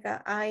you,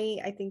 Becca.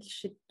 I think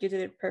you did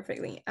it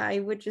perfectly. I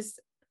would just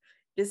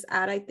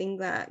add, I think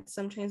that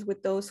sometimes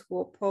with those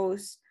who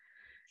oppose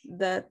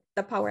the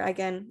power,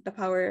 again, the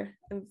power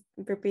of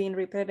being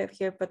repetitive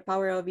here, but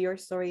power of your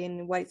story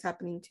and what's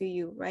happening to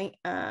you, right?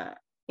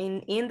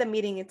 In the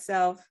meeting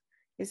itself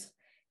is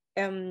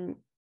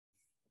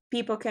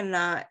people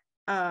cannot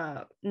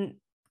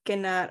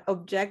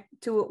object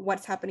to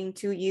what's happening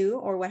to you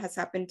or what has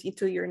happened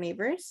to your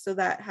neighbors. So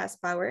that has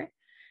power.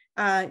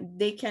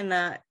 They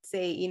cannot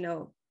say,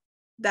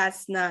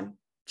 that's not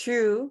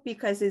true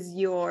because it's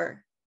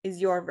your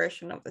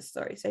version of the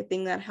story. So I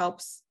think that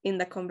helps in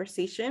the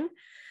conversation.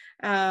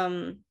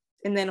 And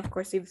then of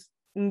course, if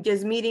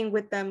just meeting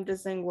with them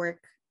doesn't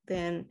work,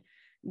 then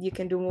you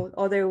can do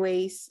other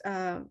ways,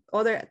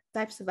 other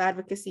types of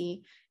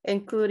advocacy,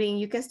 including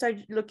you can start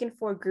looking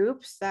for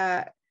groups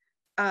that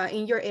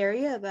in your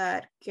area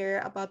that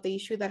care about the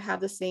issue, that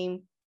have the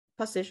same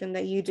position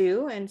that you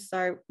do, and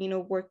start,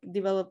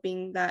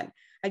 developing that.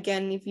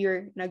 Again, if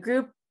you're in a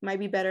group, might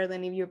be better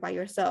than if you're by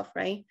yourself,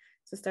 right?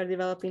 So start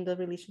developing those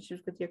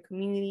relationships with your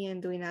community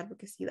and doing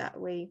advocacy that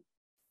way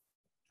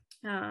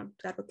to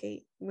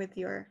advocate with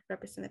your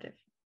representative.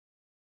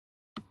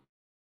 Do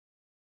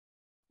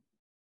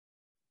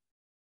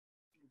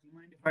you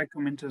mind if I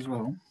comment as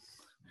well?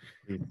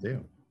 Please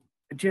do.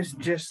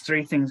 Just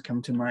three things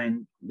come to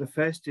mind. The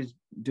first is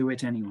do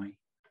it anyway.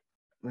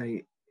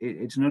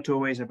 It's not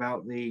always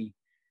about the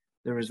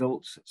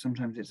results.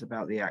 Sometimes it's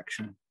about the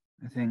action.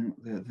 I think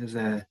that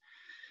there's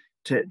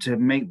to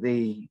make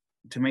the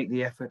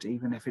effort,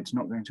 even if it's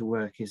not going to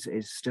work, is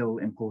still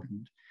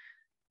important.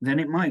 Then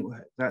it might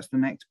work. That's the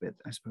next bit,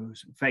 I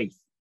suppose. Faith.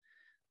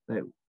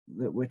 That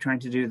we're trying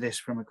to do this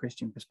from a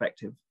Christian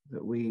perspective,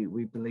 that we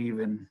believe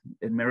in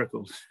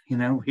miracles. You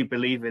know, we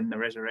believe in the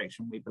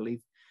resurrection. We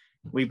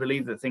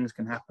believe that things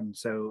can happen.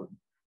 So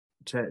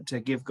to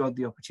give God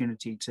the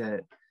opportunity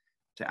to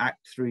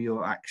act through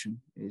your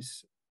action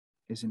is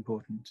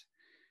important.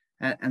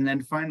 And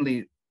then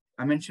finally,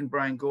 I mentioned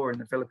Brian Gore in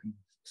the Philippines.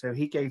 So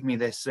he gave me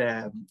this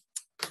a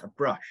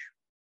brush.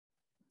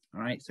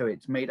 All right, so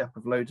it's made up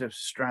of loads of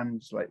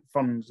strands, like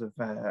fronds of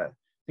I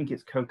think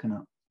it's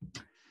coconut.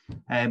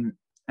 And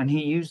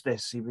he used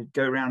this. He would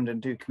go around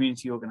and do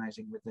community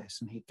organizing with this,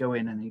 and he'd go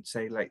in and he'd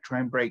say, like, try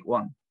and break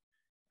one,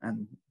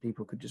 and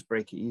people could just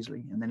break it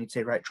easily. And then he'd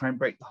say, right, try and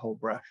break the whole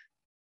brush,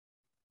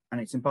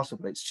 and it's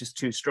impossible. It's just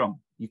too strong.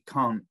 You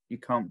can't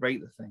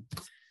break the thing.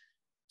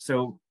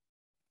 So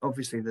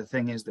obviously the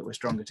thing is that we're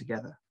stronger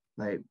together.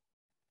 Like,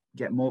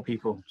 get more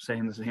people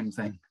saying the same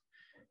thing.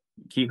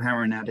 Keep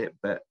hammering at it,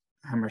 but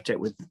hammer at it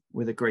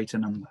with a greater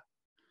number.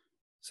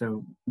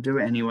 So do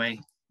it anyway.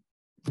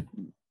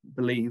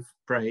 Believe,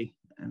 pray,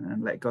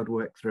 and let God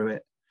work through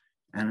it,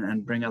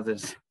 and bring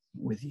others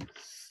with you.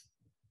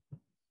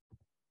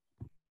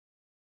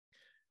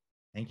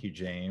 Thank you,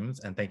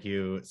 James. And thank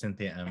you,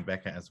 Cynthia and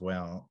Becca as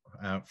well,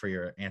 for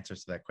your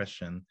answers to that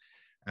question.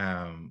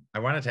 I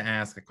wanted to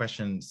ask a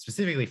question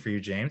specifically for you,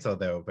 James,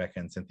 although Becca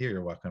and Cynthia,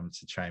 you're welcome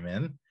to chime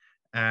in.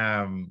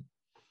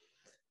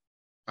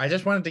 I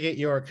just wanted to get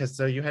because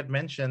so you had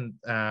mentioned,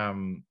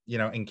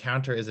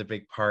 encounter is a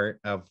big part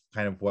of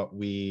kind of what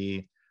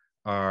we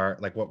are,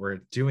 like what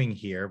we're doing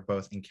here,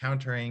 both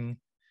encountering,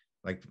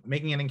 like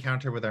making an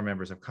encounter with our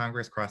members of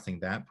Congress, crossing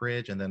that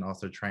bridge, and then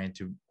also trying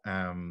to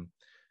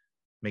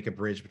make a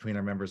bridge between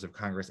our members of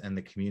Congress and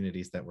the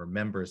communities that we're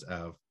members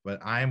of. But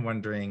I'm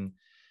wondering,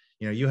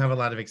 you have a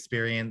lot of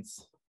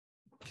experience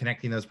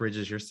connecting those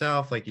bridges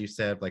yourself, like you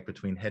said, like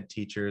between head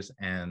teachers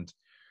and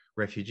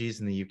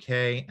refugees in the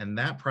UK, and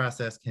that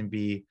process can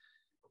be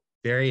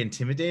very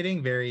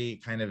intimidating,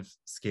 very kind of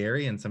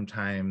scary, and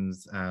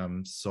sometimes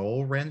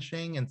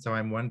soul-wrenching. And so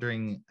I'm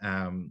wondering,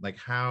 like,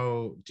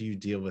 how do you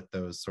deal with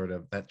those sort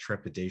of that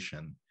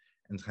trepidation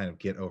and kind of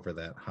get over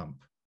that hump,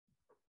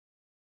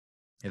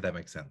 if that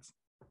makes sense?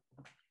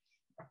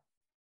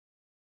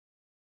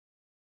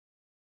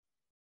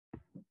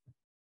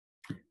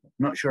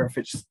 I'm not sure if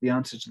it's the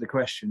answer to the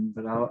question,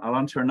 but I'll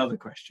answer another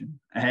question.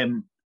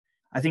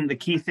 I think the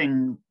key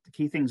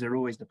things are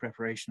always the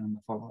preparation and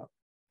the follow-up.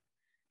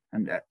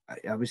 And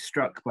I was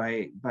struck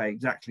by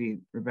exactly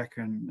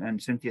Rebecca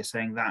and Cynthia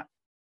saying that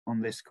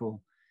on this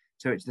call.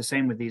 So it's the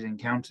same with these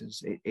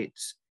encounters.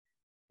 It's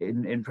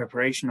in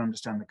preparation,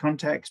 understand the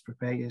context,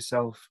 prepare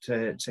yourself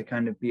to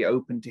kind of be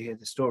open to hear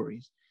the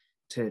stories,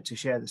 to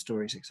share the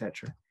stories,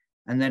 etc.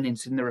 And then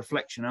it's in the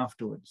reflection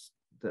afterwards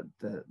that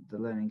the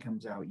learning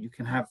comes out. You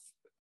can have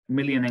a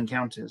million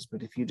encounters,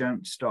 but if you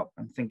don't stop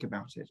and think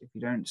about it, if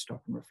you don't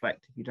stop and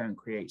reflect, if you don't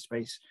create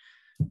space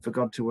for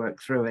God to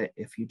work through it,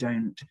 if you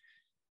don't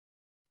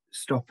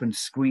stop and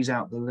squeeze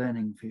out the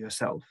learning for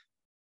yourself,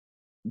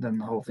 then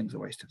the whole thing's a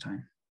waste of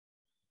time.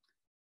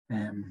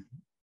 And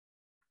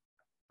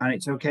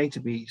it's okay to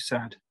be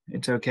sad.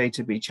 It's okay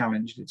to be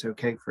challenged. It's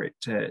okay for it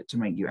to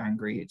make you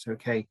angry. It's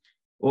okay.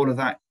 All of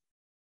that,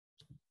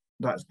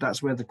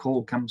 that's where the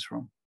call comes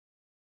from.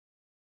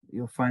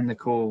 You'll find the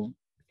call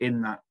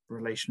in that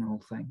relational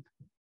thing.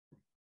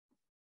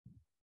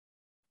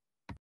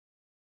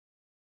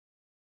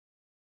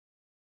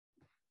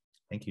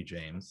 Thank you,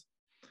 James.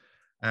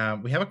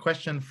 We have a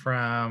question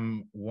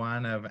from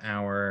one of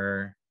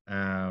our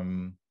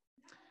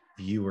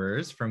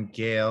viewers, from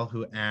Gail,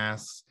 who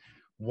asks,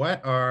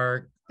 what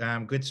are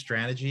good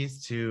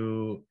strategies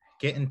to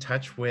get in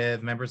touch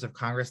with members of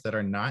Congress that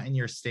are not in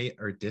your state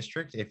or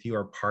district if you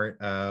are part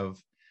of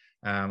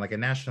like a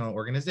national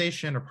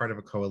organization or part of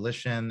a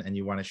coalition and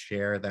you want to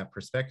share that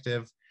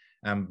perspective,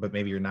 but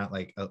maybe you're not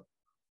like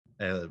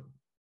a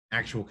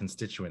actual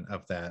constituent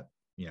of that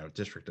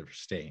district or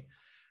state.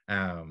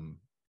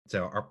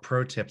 So our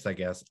pro tips, I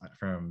guess,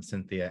 from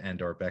Cynthia and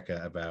or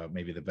Becca about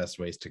maybe the best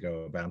ways to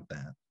go about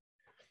that.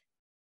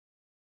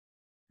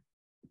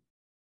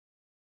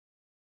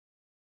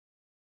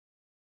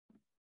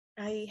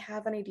 I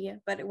have an idea,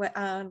 but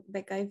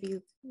Becca, if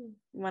you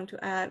want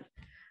to add,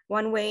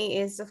 one way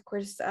is, of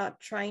course,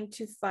 trying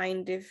to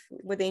find if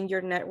within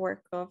your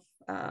network of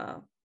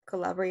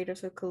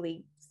collaborators or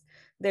colleagues,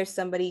 there's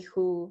somebody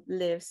who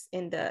lives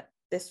in the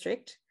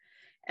district,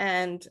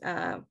 and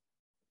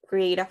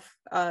create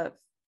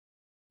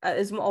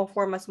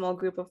form a small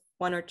group of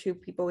 1 or 2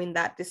 people in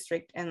that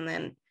district, and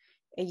then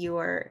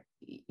you're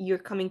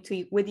coming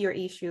with your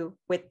issue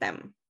with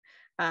them.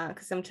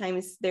 Because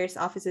sometimes there's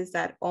offices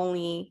that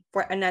only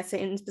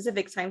in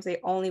specific times they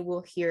only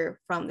will hear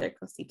from their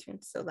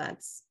constituents. So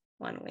that's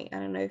one way. I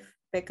don't know if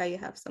Becca, you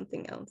have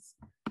something else.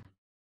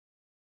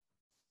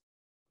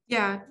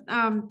 Yeah,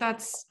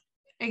 that's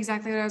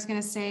exactly what I was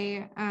going to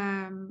say.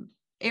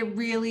 It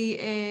really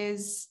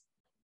is.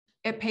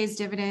 It pays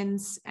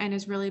dividends and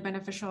is really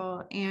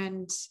beneficial,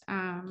 and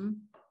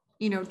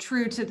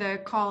true to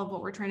the call of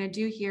what we're trying to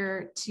do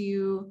here,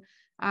 to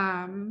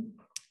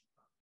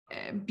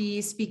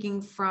be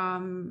speaking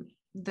from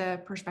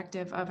the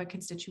perspective of a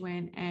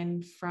constituent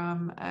and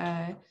from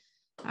a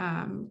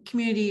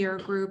community or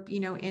group, you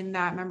know, in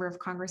that member of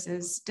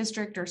Congress's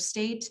district or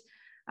state.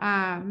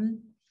 I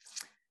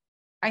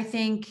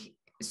think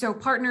so.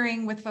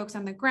 Partnering with folks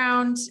on the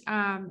ground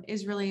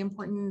is really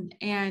important,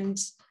 and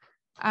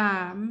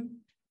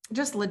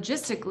just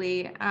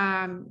logistically,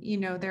 you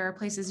know, there are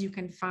places you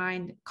can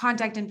find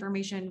contact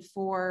information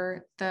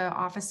for the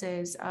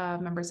offices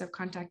of members of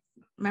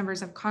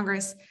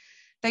Congress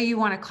that you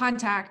want to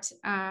contact.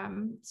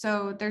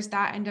 So there's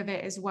that end of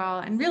it as well.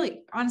 And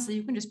really, honestly,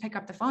 you can just pick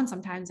up the phone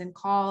sometimes and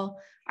call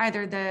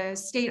either the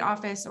state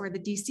office or the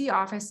DC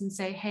office and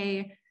say,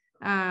 hey,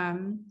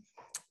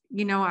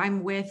 you know,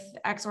 I'm with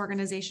X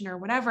organization or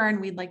whatever, and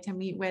we'd like to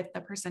meet with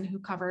the person who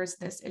covers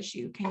this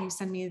issue. Can you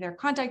send me their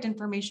contact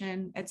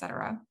information, et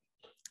cetera?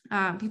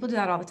 People do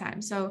that all the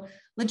time. So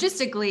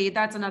logistically,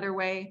 that's another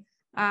way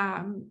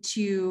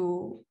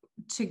to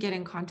get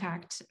in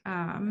contact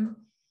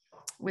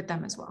with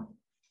them as well.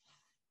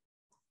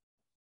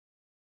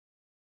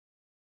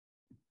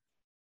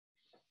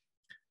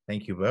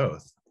 Thank you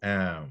both.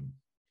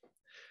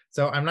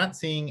 So I'm not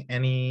seeing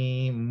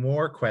any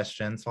more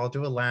questions, so I'll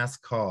do a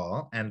last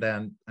call. And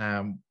then,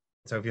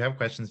 so if you have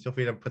questions, feel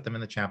free to put them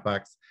in the chat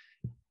box.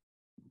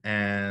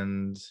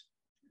 And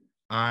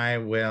I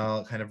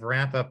will kind of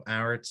wrap up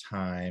our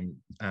time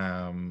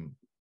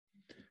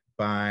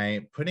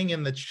by putting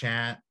in the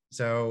chat.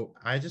 So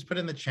I just put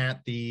in the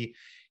chat the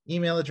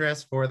email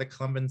address for the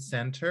Columban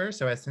Center.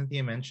 So as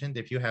Cynthia mentioned,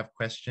 if you have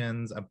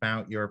questions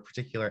about your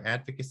particular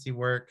advocacy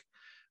work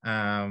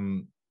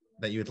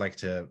that you would like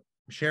to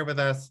share with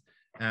us,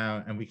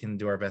 and we can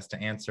do our best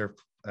to answer,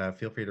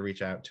 feel free to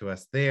reach out to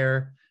us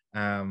there.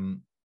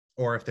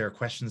 Or if there are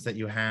questions that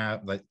you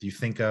have, like you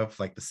think of,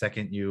 like the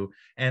second you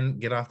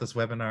get off this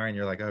webinar and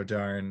you're like, oh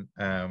darn,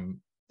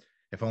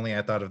 if only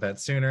I thought of that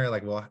sooner,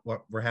 like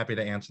we're happy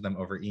to answer them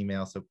over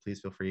email. So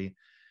please feel free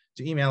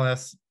to email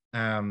us.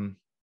 And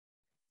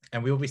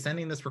we will be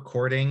sending this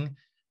recording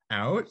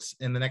out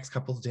in the next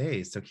couple of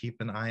days. So keep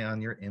an eye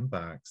on your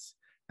inbox.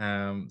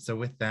 So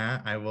with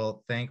that, I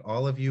will thank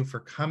all of you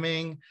for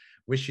coming.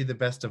 Wish you the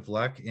best of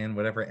luck in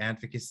whatever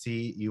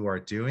advocacy you are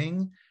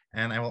doing.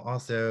 And I will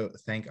also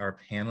thank our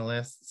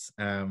panelists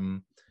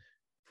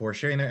for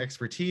sharing their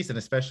expertise, and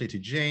especially to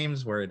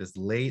James, where it is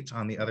late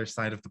on the other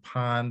side of the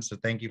pond. So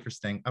thank you for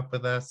staying up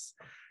with us.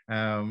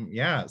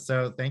 Yeah,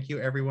 so thank you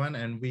everyone,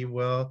 and we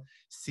will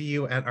see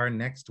you at our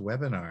next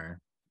webinar.